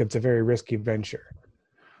seems like it's a very risky venture,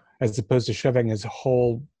 as opposed to shoving his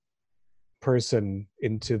whole person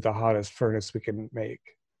into the hottest furnace we can make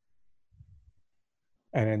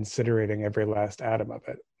and incinerating every last atom of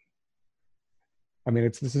it. I mean,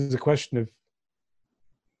 this is a question of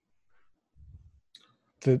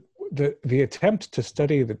the attempt to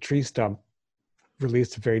study the tree stump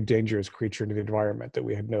released a very dangerous creature into the environment that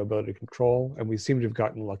we had no ability to control, and we seem to have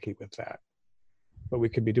gotten lucky with that. But we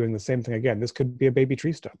could be doing the same thing again. This could be a baby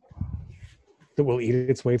tree stump that will eat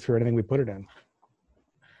its way through anything we put it in.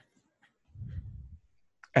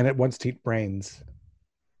 And it wants to eat brains.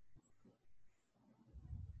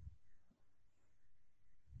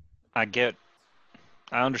 I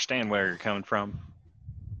understand where you're coming from.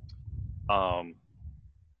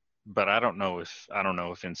 But I don't know if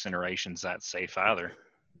incineration's that safe either.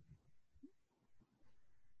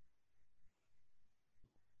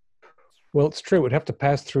 Well, it's true. It would have to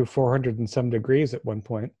pass through 400 and some degrees at one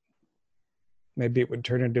point. Maybe it would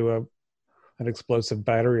turn into an explosive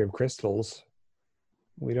battery of crystals.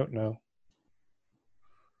 We don't know.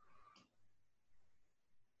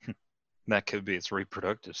 That could be its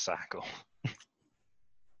reproductive cycle.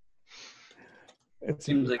 It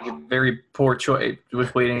Seems like a very poor choice.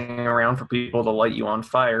 With waiting around for people to light you on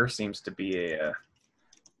fire seems to be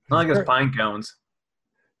not like those pine cones.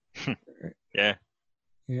 Yeah.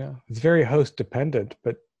 Yeah, it's very host dependent,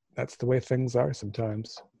 but that's the way things are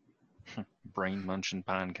sometimes. Brain munching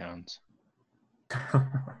pine cones.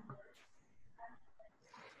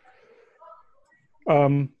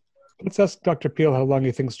 Let's ask Dr. Peel how long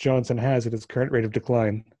he thinks Johnson has at his current rate of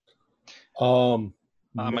decline. I'm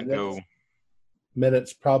gonna go.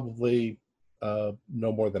 Minutes, probably no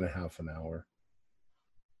more than a half an hour.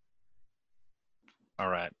 All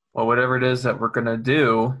right. Well, whatever it is that we're gonna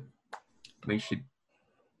do, we should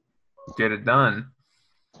get it done.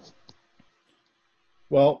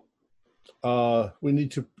 Well, we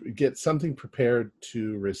need to get something prepared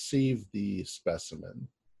to receive the specimen.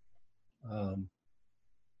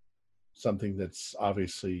 Something that's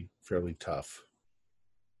obviously fairly tough.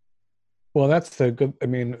 Well, that's the good. I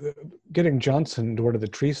mean, getting Johnson to order the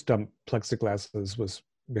tree stump plexiglasses was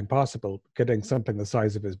impossible. Getting something the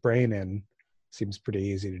size of his brain in seems pretty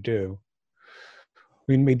easy to do.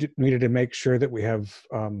 We needed to make sure that we have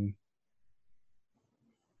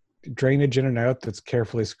drainage in and out that's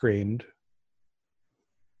carefully screened,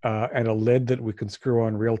 and a lid that we can screw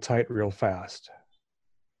on real tight, real fast.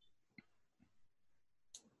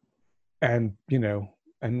 And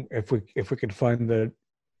and if we could find the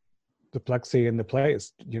plexi in the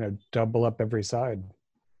place, double up every side.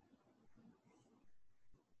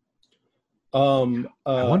 I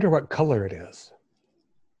wonder what color it is.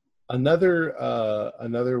 Another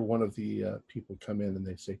one of the people come in and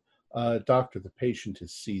they say, "Doctor, the patient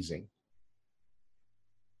is seizing."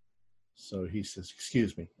 So he says,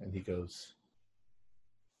 "Excuse me," and he goes.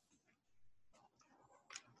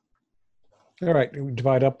 All right, we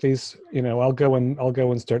divide up these. I'll go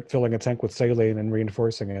and start filling a tank with saline and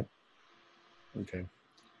reinforcing it. Okay.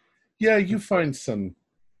 Yeah, you find some,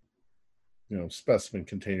 specimen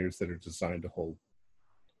containers that are designed to hold.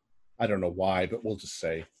 I don't know why, but we'll just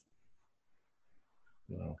say,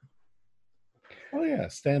 oh yeah,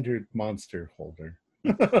 standard monster holder.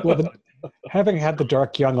 Well, having had the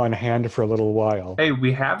Dark Young on hand for a little while. Hey,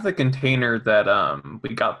 we have the container that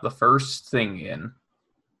we got the first thing in.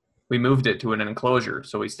 We moved it to an enclosure,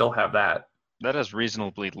 so we still have that. That has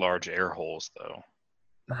reasonably large air holes, though.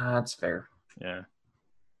 That's fair. Yeah.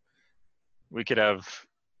 We could have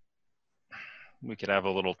a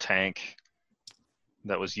little tank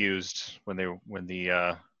that was used when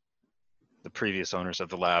the previous owners of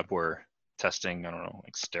the lab were testing, I don't know,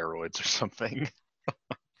 like steroids or something.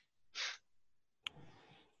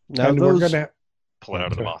 Now and those, we're gonna Pull it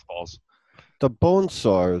out of the mothballs. the bone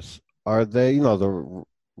saws, are they, the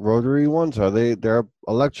rotary ones, they're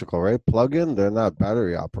electrical, right? Plug-in? They're not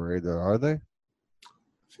battery operated, are they? I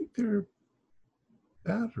think they're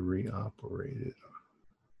battery operated.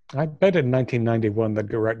 I bet in 1991 they'd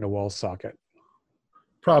go right in a wall socket.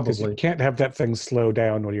 Because you Probably. can't have that thing slow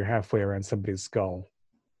down when you're halfway around somebody's skull.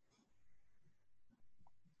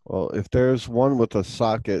 Well, if there's one with a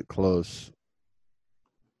socket close,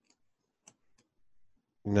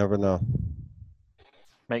 you never know.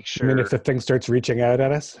 Make I mean, sure, if the thing starts reaching out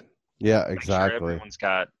at us, Yeah, make sure exactly. everyone's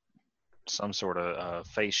got some sort of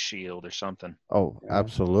face shield or something. Oh, Yeah.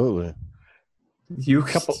 absolutely. You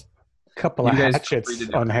couple You of guys feel free hatchets to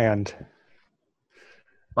do on it. hand.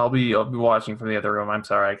 I'll be watching from the other room. I'm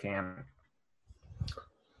sorry, I can't.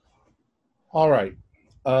 All right.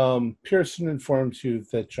 Pearson informs you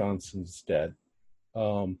that Johnson's dead,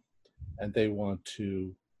 and they want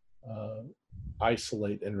to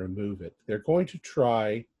isolate and remove it. They're going to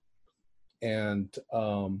try and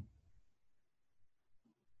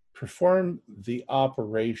perform the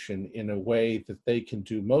operation in a way that they can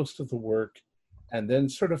do most of the work, and then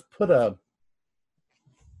sort of put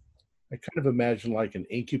I kind of imagine like an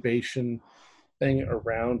incubation thing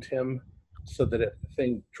around him, so that if the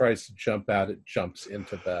thing tries to jump out, it jumps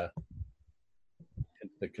into the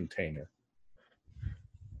container.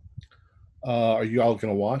 Are you all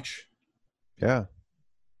going to watch? Yeah.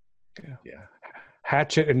 Yeah.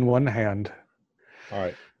 Hatchet in one hand. All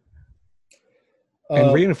right.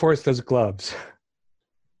 And reinforce those gloves.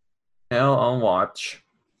 I'll watch.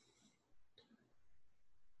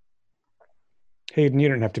 Hayden, you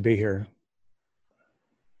don't have to be here.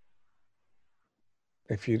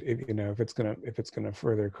 If it's gonna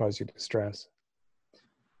further cause you distress.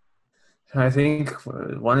 I think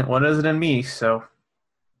one isn't in me, so.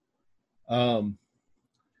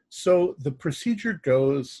 So the procedure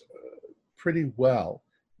goes pretty well.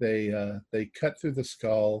 They cut through the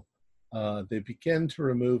skull. They begin to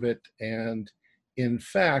remove it, and in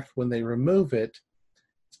fact, when they remove it,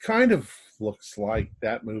 it kind of looks like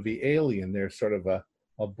that movie Alien. There's sort of a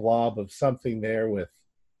blob of something there with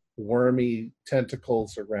wormy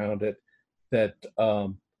tentacles around it that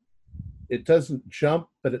it doesn't jump,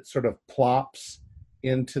 but it sort of plops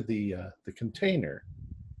into the container,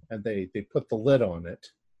 and they put the lid on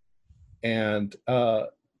it. And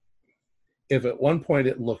if at one point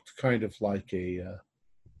it looked kind of like a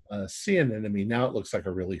sea anemone, now it looks like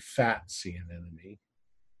a really fat sea anemone,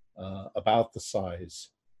 about the size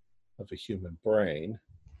of a human brain.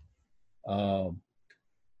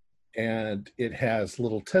 And it has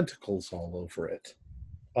little tentacles all over it.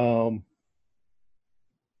 Of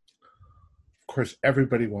course,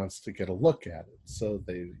 everybody wants to get a look at it. So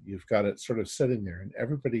you've got it sort of sitting there, and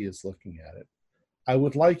everybody is looking at it. I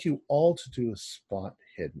would like you all to do a spot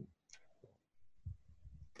hidden.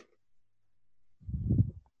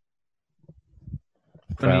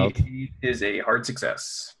 Failed. 28 is a hard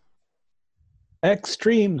success.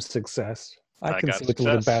 Extreme success. I can got see what the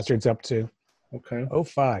little success. bastard's up to. Okay.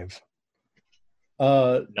 05.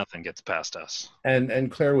 Nothing gets past us.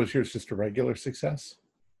 And Claire, was yours just a regular success?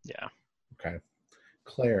 Yeah. Okay.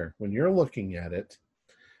 Claire, when you're looking at it,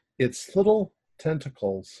 its little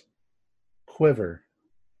tentacles quiver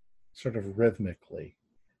sort of rhythmically,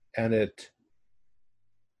 and it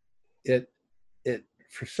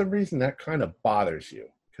for some reason that kind of bothers you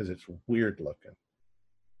because it's weird looking.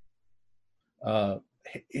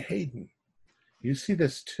 Hayden, you see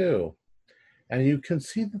this too, and you can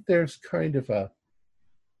see that there's kind of a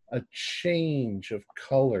change of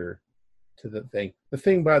color to the thing. The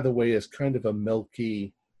thing, by the way, is kind of a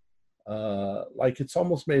milky, like it's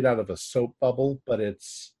almost made out of a soap bubble, but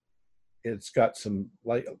it's got some,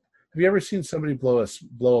 like, have you ever seen somebody blow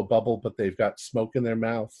a bubble, but they've got smoke in their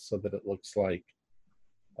mouth so that it looks like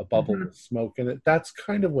a bubble with smoke in it? That's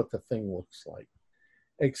kind of what the thing looks like,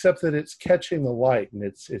 except that it's catching the light and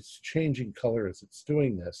it's changing color as it's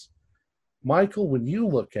doing this. Michael, when you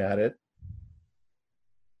look at it,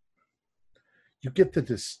 you get the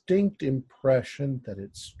distinct impression that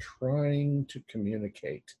it's trying to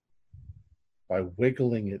communicate by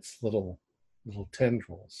wiggling its little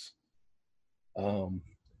tendrils.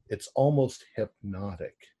 It's almost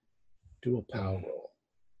hypnotic. Do a power roll.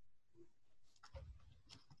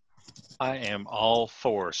 I am all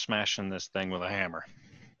for smashing this thing with a hammer.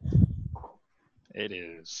 It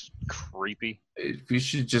is creepy. We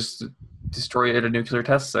should just destroy it at a nuclear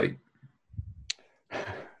test site.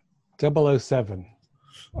 007.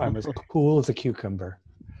 I'm as cool as a cucumber.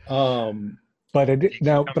 But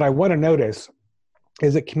I want to notice: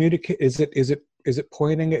 is it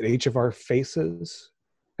pointing at each of our faces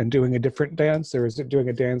and doing a different dance, or is it doing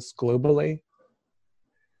a dance globally?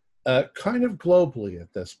 Kind of globally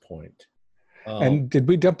at this point. And did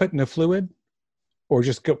we dump it in a fluid, or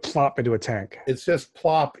just go plop into a tank? It's just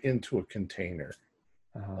plop into a container.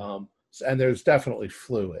 And there's definitely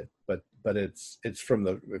fluid, but it's from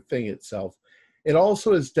the thing itself. It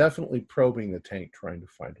also is definitely probing the tank, trying to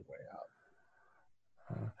find a way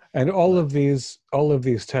out. And all of these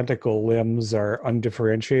tentacle limbs are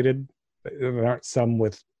undifferentiated. There aren't some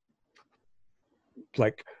with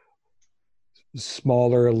like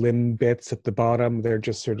smaller limb bits at the bottom. They're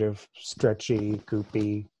just sort of stretchy,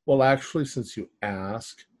 goopy. Well, actually, since you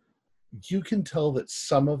ask, you can tell that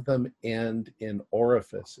some of them end in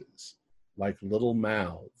orifices, like little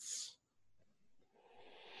mouths.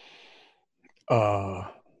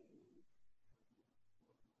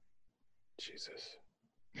 Jesus.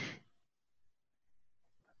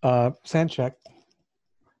 Sand check.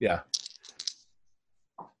 Yeah.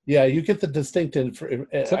 Yeah, you get the distinct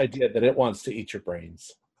idea that it wants to eat your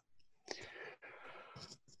brains.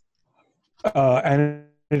 And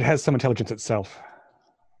it has some intelligence itself.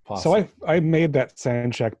 Possibly. So I made that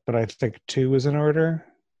sand check, but I think 2 is in order.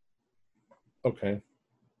 Okay.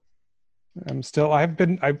 I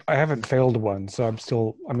haven't failed one, so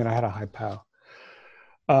I had a high POW.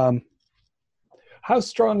 How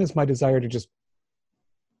strong is my desire to just,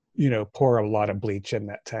 pour a lot of bleach in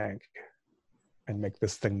that tank and make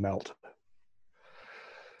this thing melt?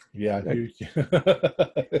 Yeah.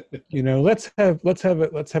 Let's have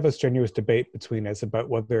a strenuous debate between us about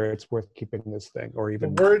whether it's worth keeping this thing or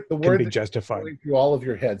even the can word be that's justified. going through all of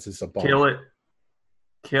your heads is a bomb.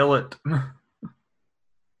 Kill it.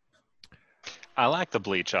 I like the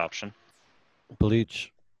bleach option.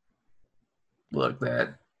 Bleach. Look,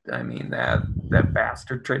 that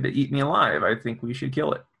bastard tried to eat me alive. I think we should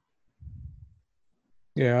kill it.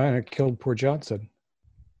 Yeah, and it killed poor Johnson.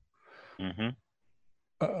 Mm-hmm.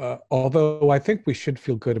 Although I think we should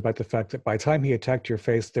feel good about the fact that by the time he attacked your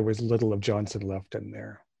face, there was little of Johnson left in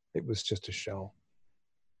there. It was just a shell.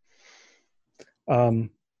 All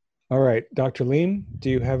right, Dr. Lean, do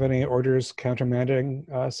you have any orders countermanding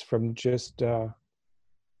us from just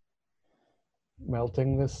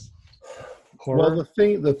melting this horror? Well,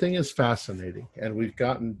 the thing is fascinating, and we've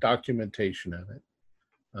gotten documentation of it.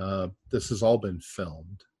 This has all been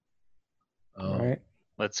filmed. Right.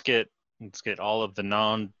 Let's get all of the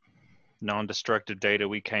non-destructive data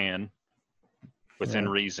we can within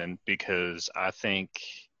reason, because I think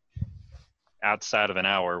outside of an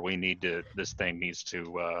hour this thing needs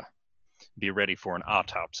to be ready for an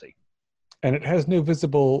autopsy. And it has no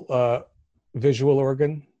visible visual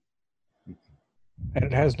organ. And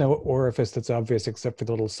it has no orifice that's obvious except for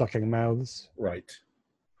the little sucking mouths. Right.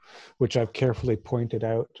 Which I've carefully pointed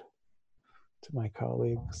out to my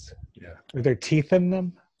colleagues. Yeah. Are there teeth in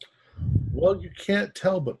them? Well, you can't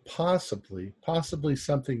tell, but possibly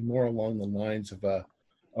something more along the lines of a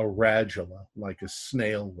radula, like a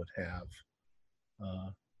snail would have.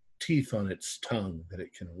 Teeth on its tongue that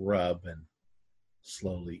it can rub and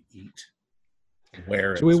slowly eat.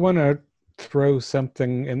 Do we want to throw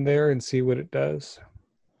something in there and see what it does?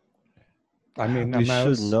 I mean, a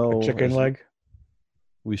mouse, a chicken leg?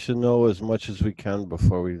 We should know as much as we can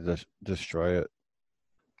before we destroy it.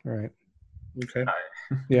 Right. Okay.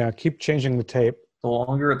 Yeah, keep changing the tape. The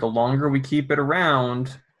longer we keep it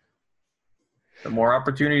around, the more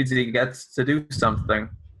opportunities it gets to do something.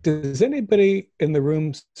 Does anybody in the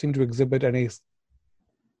room seem to exhibit any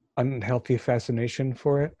unhealthy fascination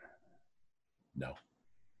for it? No.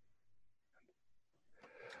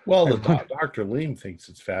 Well, Dr. Leem thinks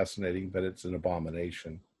it's fascinating, but it's an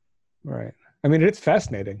abomination. Right. I mean, it's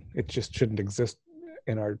fascinating. It just shouldn't exist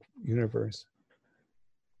in our universe.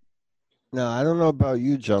 Now, I don't know about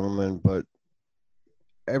you gentlemen, but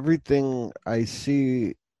everything I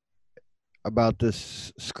see about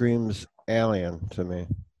this screams alien to me.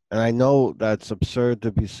 And I know that's absurd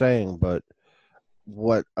to be saying, but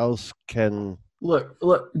what else can... Look,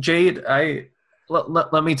 Jade,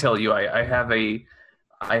 let me tell you, I have a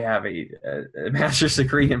master's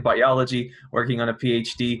degree in biology, working on a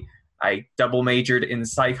PhD. I double majored in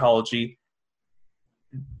psychology.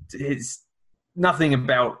 It's nothing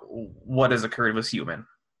about what has occurred was human.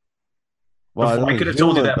 Well, I could have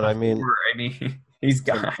told you that but before. I mean, he's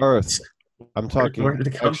got Earth. I'm talking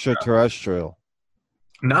extraterrestrial.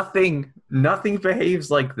 Nothing behaves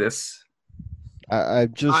like this. I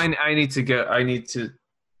need to go. I need to.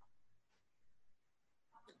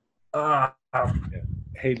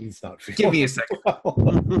 Hayden's not feeling. Give me a second.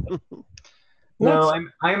 No,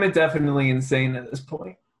 I'm definitely insane at this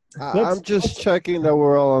point. I'm just checking that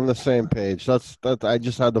we're all on the same page. That's I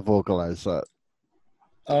just had to vocalize that.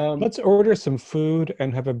 Let's order some food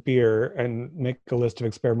and have a beer and make a list of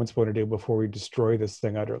experiments we want to do before we destroy this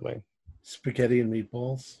thing utterly. Spaghetti and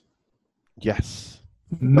meatballs? Yes.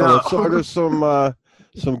 No. Let's order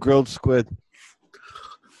some grilled squid.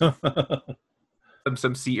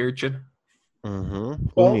 some sea urchin. Mm-hmm.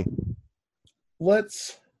 Well,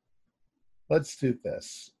 let's do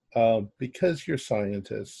this. Because you're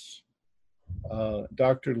scientists,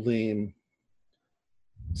 Dr. Leem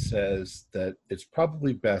says that it's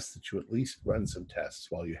probably best that you at least run some tests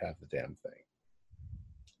while you have the damn thing.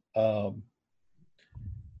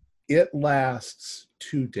 It lasts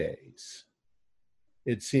 2 days.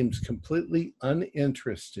 It seems completely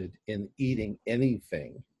uninterested in eating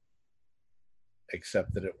anything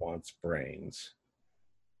except that it wants brains.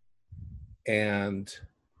 And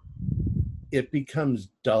it becomes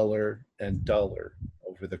duller and duller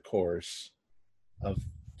over the course of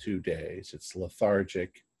 2 days. It's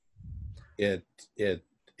lethargic. It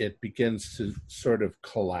begins to sort of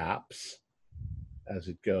collapse as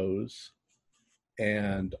it goes.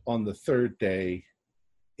 And on the 3rd day,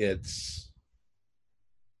 it's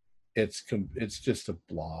just a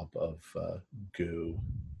blob of goo,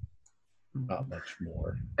 not much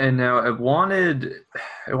more. And now it wanted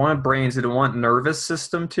brains. Did it want nervous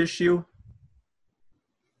system tissue?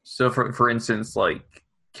 So for instance, like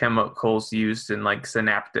chemicals used in like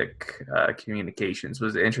synaptic communications.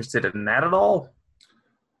 Was it interested in that at all?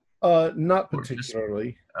 Not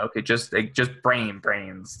particularly. Just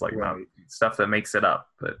brains, like Right. not stuff that makes it up,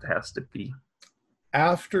 but it has to be.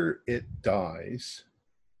 After it dies,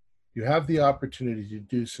 you have the opportunity to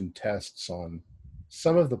do some tests on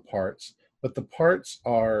some of the parts, but the parts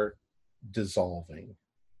are dissolving,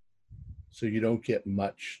 so you don't get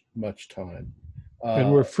much time.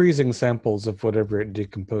 And we're freezing samples of whatever it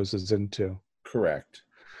decomposes into. Correct.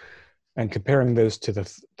 And comparing those to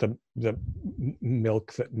the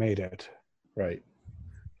milk that made it. Right.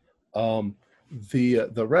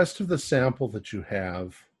 The rest of the sample that you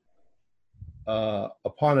have,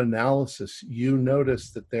 upon analysis, you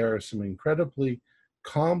notice that there are some incredibly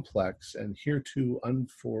complex and hereto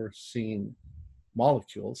unforeseen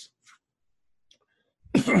molecules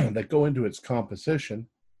that go into its composition.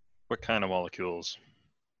 What kind of molecules?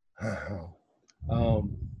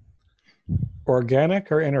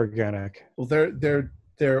 Organic or inorganic? Well,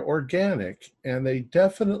 they're organic, and they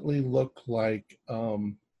definitely look like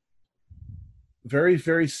very,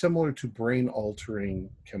 very similar to brain-altering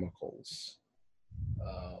chemicals.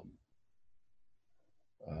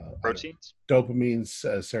 Proteins? Dopamine,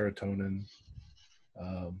 serotonin.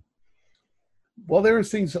 Well, there are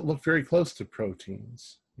things that look very close to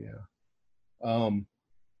proteins. Yeah.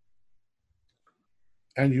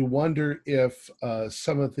 And you wonder if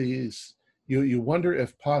some of these, you wonder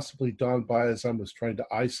if possibly Don Biazon was trying to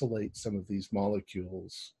isolate some of these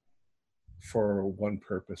molecules for one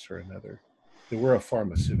purpose or another. They were a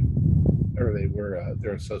pharmaceutical, or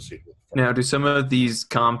they're associated with. Now, do some of these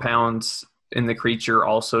compounds in the creature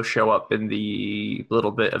also show up in the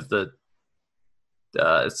little bit of the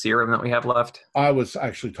serum that we have left? I was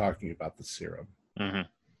actually talking about the serum. Mm-hmm.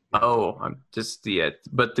 Oh, I'm just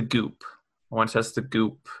but the goop. I want to test the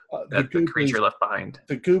goop that the creature left behind.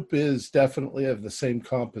 The goop is definitely of the same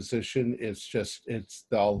composition. It's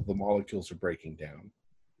all the molecules are breaking down.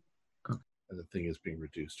 Okay. And the thing is being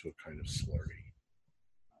reduced to a kind of slurry.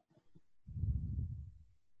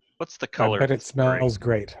 What's the color? I bet it smells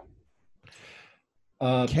great.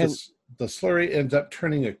 The slurry ends up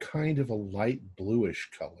turning a kind of a light bluish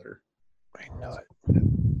color. I know it.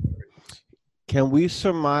 Can we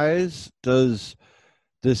surmise, does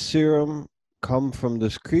the serum come from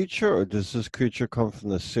this creature, or does this creature come from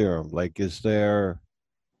the serum? Like, is there,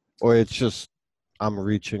 or it's just, I'm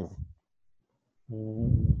reaching?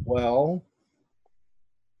 Well,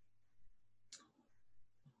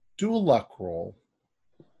 do a luck roll.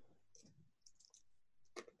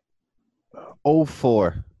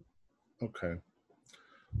 04. Okay.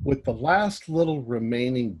 With the last little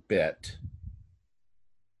remaining bit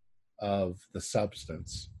of the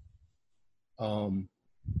substance,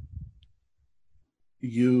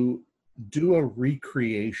 you do a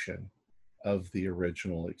recreation of the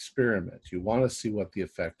original experiment. You want to see what the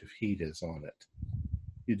effect of heat is on it.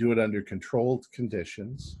 You do it under controlled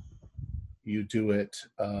conditions. You do it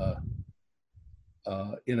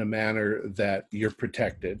in a manner that you're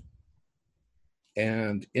protected.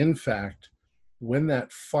 And in fact, when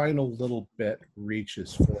that final little bit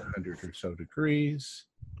reaches 400 or so degrees,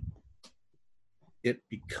 it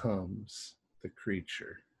becomes the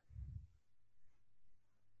creature.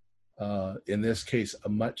 In this case, a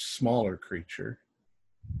much smaller creature,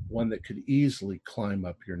 one that could easily climb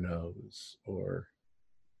up your nose or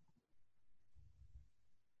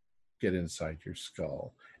get inside your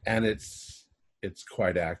skull. And it's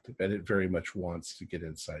quite active, and it very much wants to get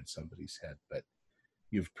inside somebody's head, but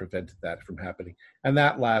you've prevented that from happening. And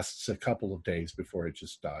that lasts a couple of days before it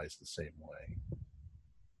just dies the same way.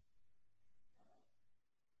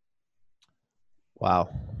 Wow.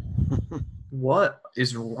 What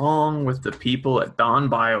is wrong with the people at Don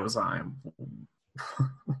Biozyme?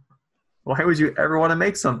 Why would you ever want to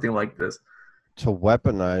make something like this? To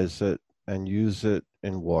weaponize it and use it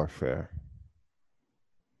in warfare.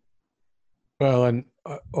 Well, and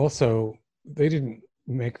also, they didn't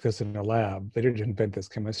make this in a lab. They didn't invent this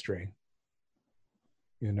chemistry.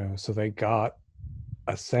 So they got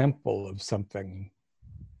a sample of something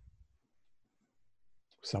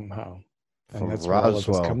somehow. From And that's where all of this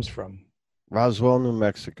Roswell. comes from. Roswell, New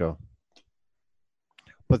Mexico.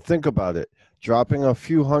 But think about it. Dropping a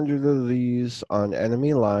few hundred of these on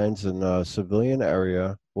enemy lines in a civilian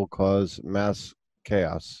area will cause mass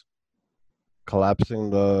chaos, collapsing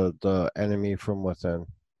the enemy from within.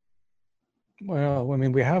 Well, I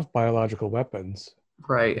mean, we have biological weapons.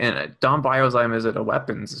 Right, and Don Biozyme isn't a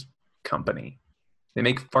weapons company. They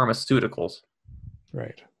make pharmaceuticals.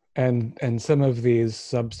 Right. And some of these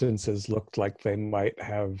substances looked like they might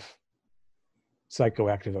have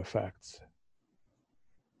psychoactive effects.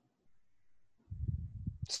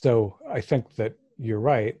 So I think that you're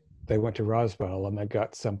right. They went to Roswell and they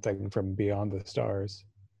got something from beyond the stars.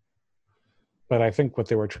 But I think what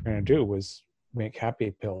they were trying to do was make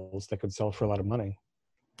happy pills that could sell for a lot of money.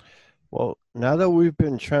 Well, now that we've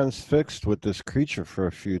been transfixed with this creature for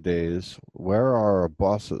a few days, where are our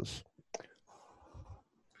bosses?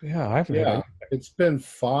 Yeah, I haven't heard Yeah, anything. it's been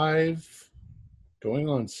 5, going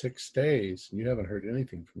on 6 days, and you haven't heard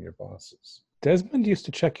anything from your bosses. Desmond used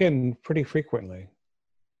to check in pretty frequently.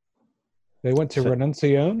 They went to So-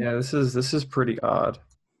 Renuncione. Yeah, this is pretty odd.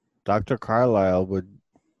 Dr. Carlisle would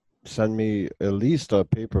send me at least a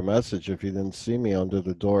paper message if he didn't see me under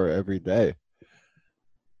the door every day.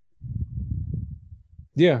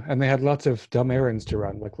 Yeah, and they had lots of dumb errands to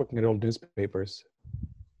run, like looking at old newspapers.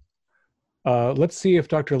 Let's see if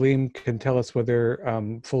Dr. Leem can tell us whether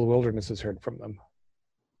Full Wilderness has heard from them.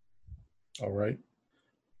 All right.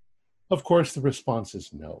 Of course, the response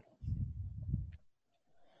is no.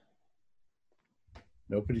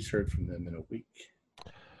 Nobody's heard from them in a week.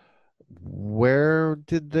 Where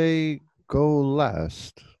did they go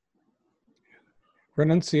last?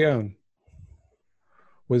 Renuncione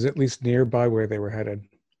was at least nearby where they were headed.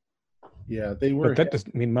 Yeah, they were. But that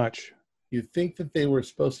doesn't mean much. You'd think that they were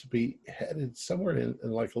supposed to be headed somewhere in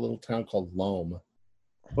like a little town called Loam.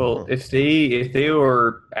 Well, if they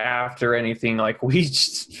were after anything like we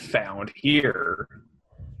just found here,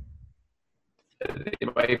 they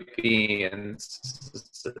might be in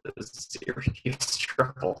serious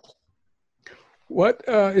trouble. What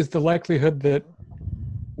is the likelihood that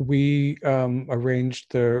we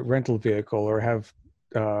arranged the rental vehicle or have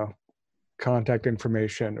contact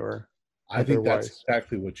information or I think that's otherwise?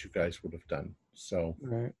 exactly what you guys would have done. So,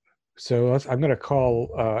 Right. So I'm going to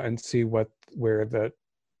call and see what we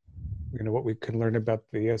can learn about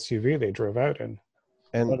the SUV they drove out in.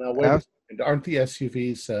 And well, now wait a second. Aren't the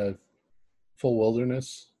SUVs Full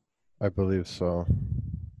Wilderness? I believe so.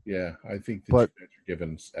 Yeah, I think that But- you guys are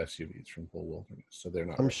given SUVs from Full Wilderness, so they're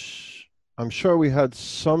not. I'm sure we had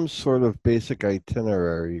some sort of basic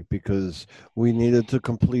itinerary because we needed to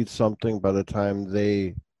complete something by the time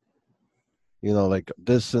they, like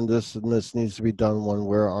this and this and this needs to be done when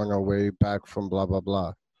we're on our way back from blah, blah,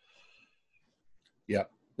 blah. Yeah,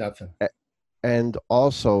 nothing. And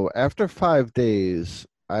also, after 5 days,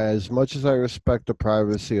 as much as I respect the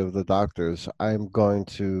privacy of the doctors, I'm going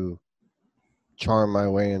to charm my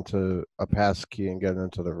way into a pass key and get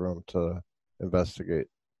into the room to investigate.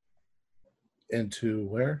 Into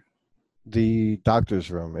where? The doctor's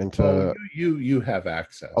room. You have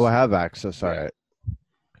access. Oh, I have access. All Yeah. right.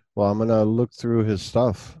 Well, I'm gonna look through his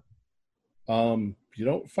stuff. You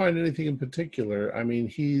don't find anything in particular. I mean,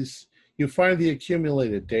 you find the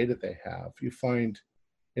accumulated data they have. You find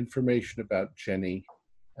information about Jenny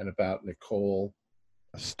and about Nicole.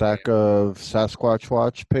 A stack of Sasquatch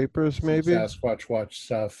Watch papers, some maybe. Sasquatch Watch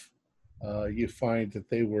stuff. You find that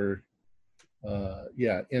they were,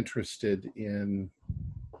 interested in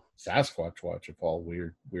Sasquatch Watch of all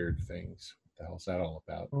weird things. What the hell's that all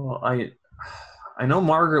about? Well, I know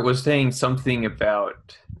Margaret was saying something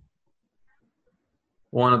about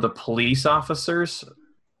one of the police officers.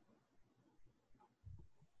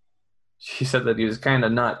 She said that he was kind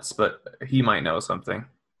of nuts, but he might know something.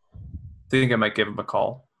 I think I might give him a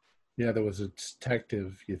call. Yeah, there was a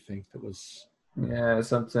detective, you think, that was... Yeah,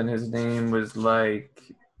 something. His name was like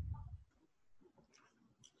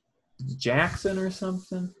Jackson or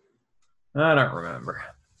something. I don't remember.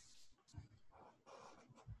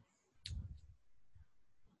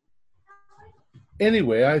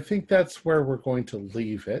 Anyway, I think that's where we're going to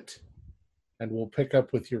leave it. And we'll pick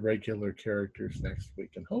up with your regular characters next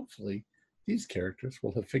week. And hopefully these characters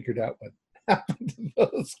will have figured out what happened to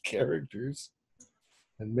those characters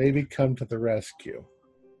and maybe come to the rescue.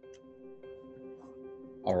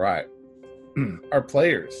 All right. Our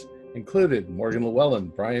players included Morgan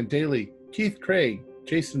Llewellyn, Brian Daly, Keith Craig,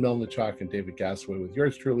 Jason Melnichuk, and David Gasaway, with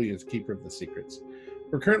yours truly as Keeper of the Secrets.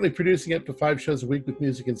 We're currently producing up to 5 shows a week with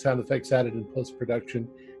music and sound effects added in post-production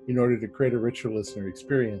in order to create a richer listener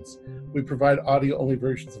experience. We provide audio-only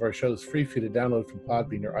versions of our shows free for you to download from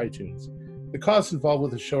Podbean or iTunes. The costs involved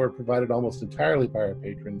with the show are provided almost entirely by our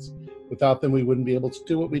patrons. Without them, we wouldn't be able to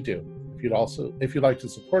do what we do. If you'd like to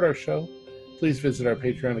support our show, please visit our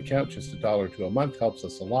Patreon account. Just $1 or $2 a month helps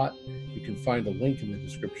us a lot. You can find a link in the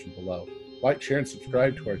description below. Like, share, and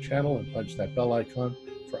subscribe to our channel and punch that bell icon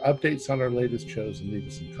for updates on our latest shows, and leave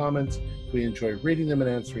us some comments. We enjoy reading them and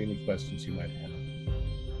answering any questions you might have.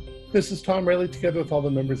 This is Tom Rayleigh, together with all the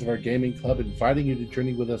members of our gaming club, inviting you to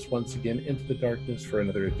journey with us once again into the darkness for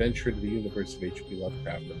another adventure into the universe of H.P.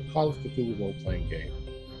 Lovecraft and the Call of Cthulhu role-playing game.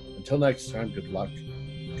 Until next time, good luck,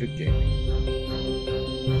 good gaming.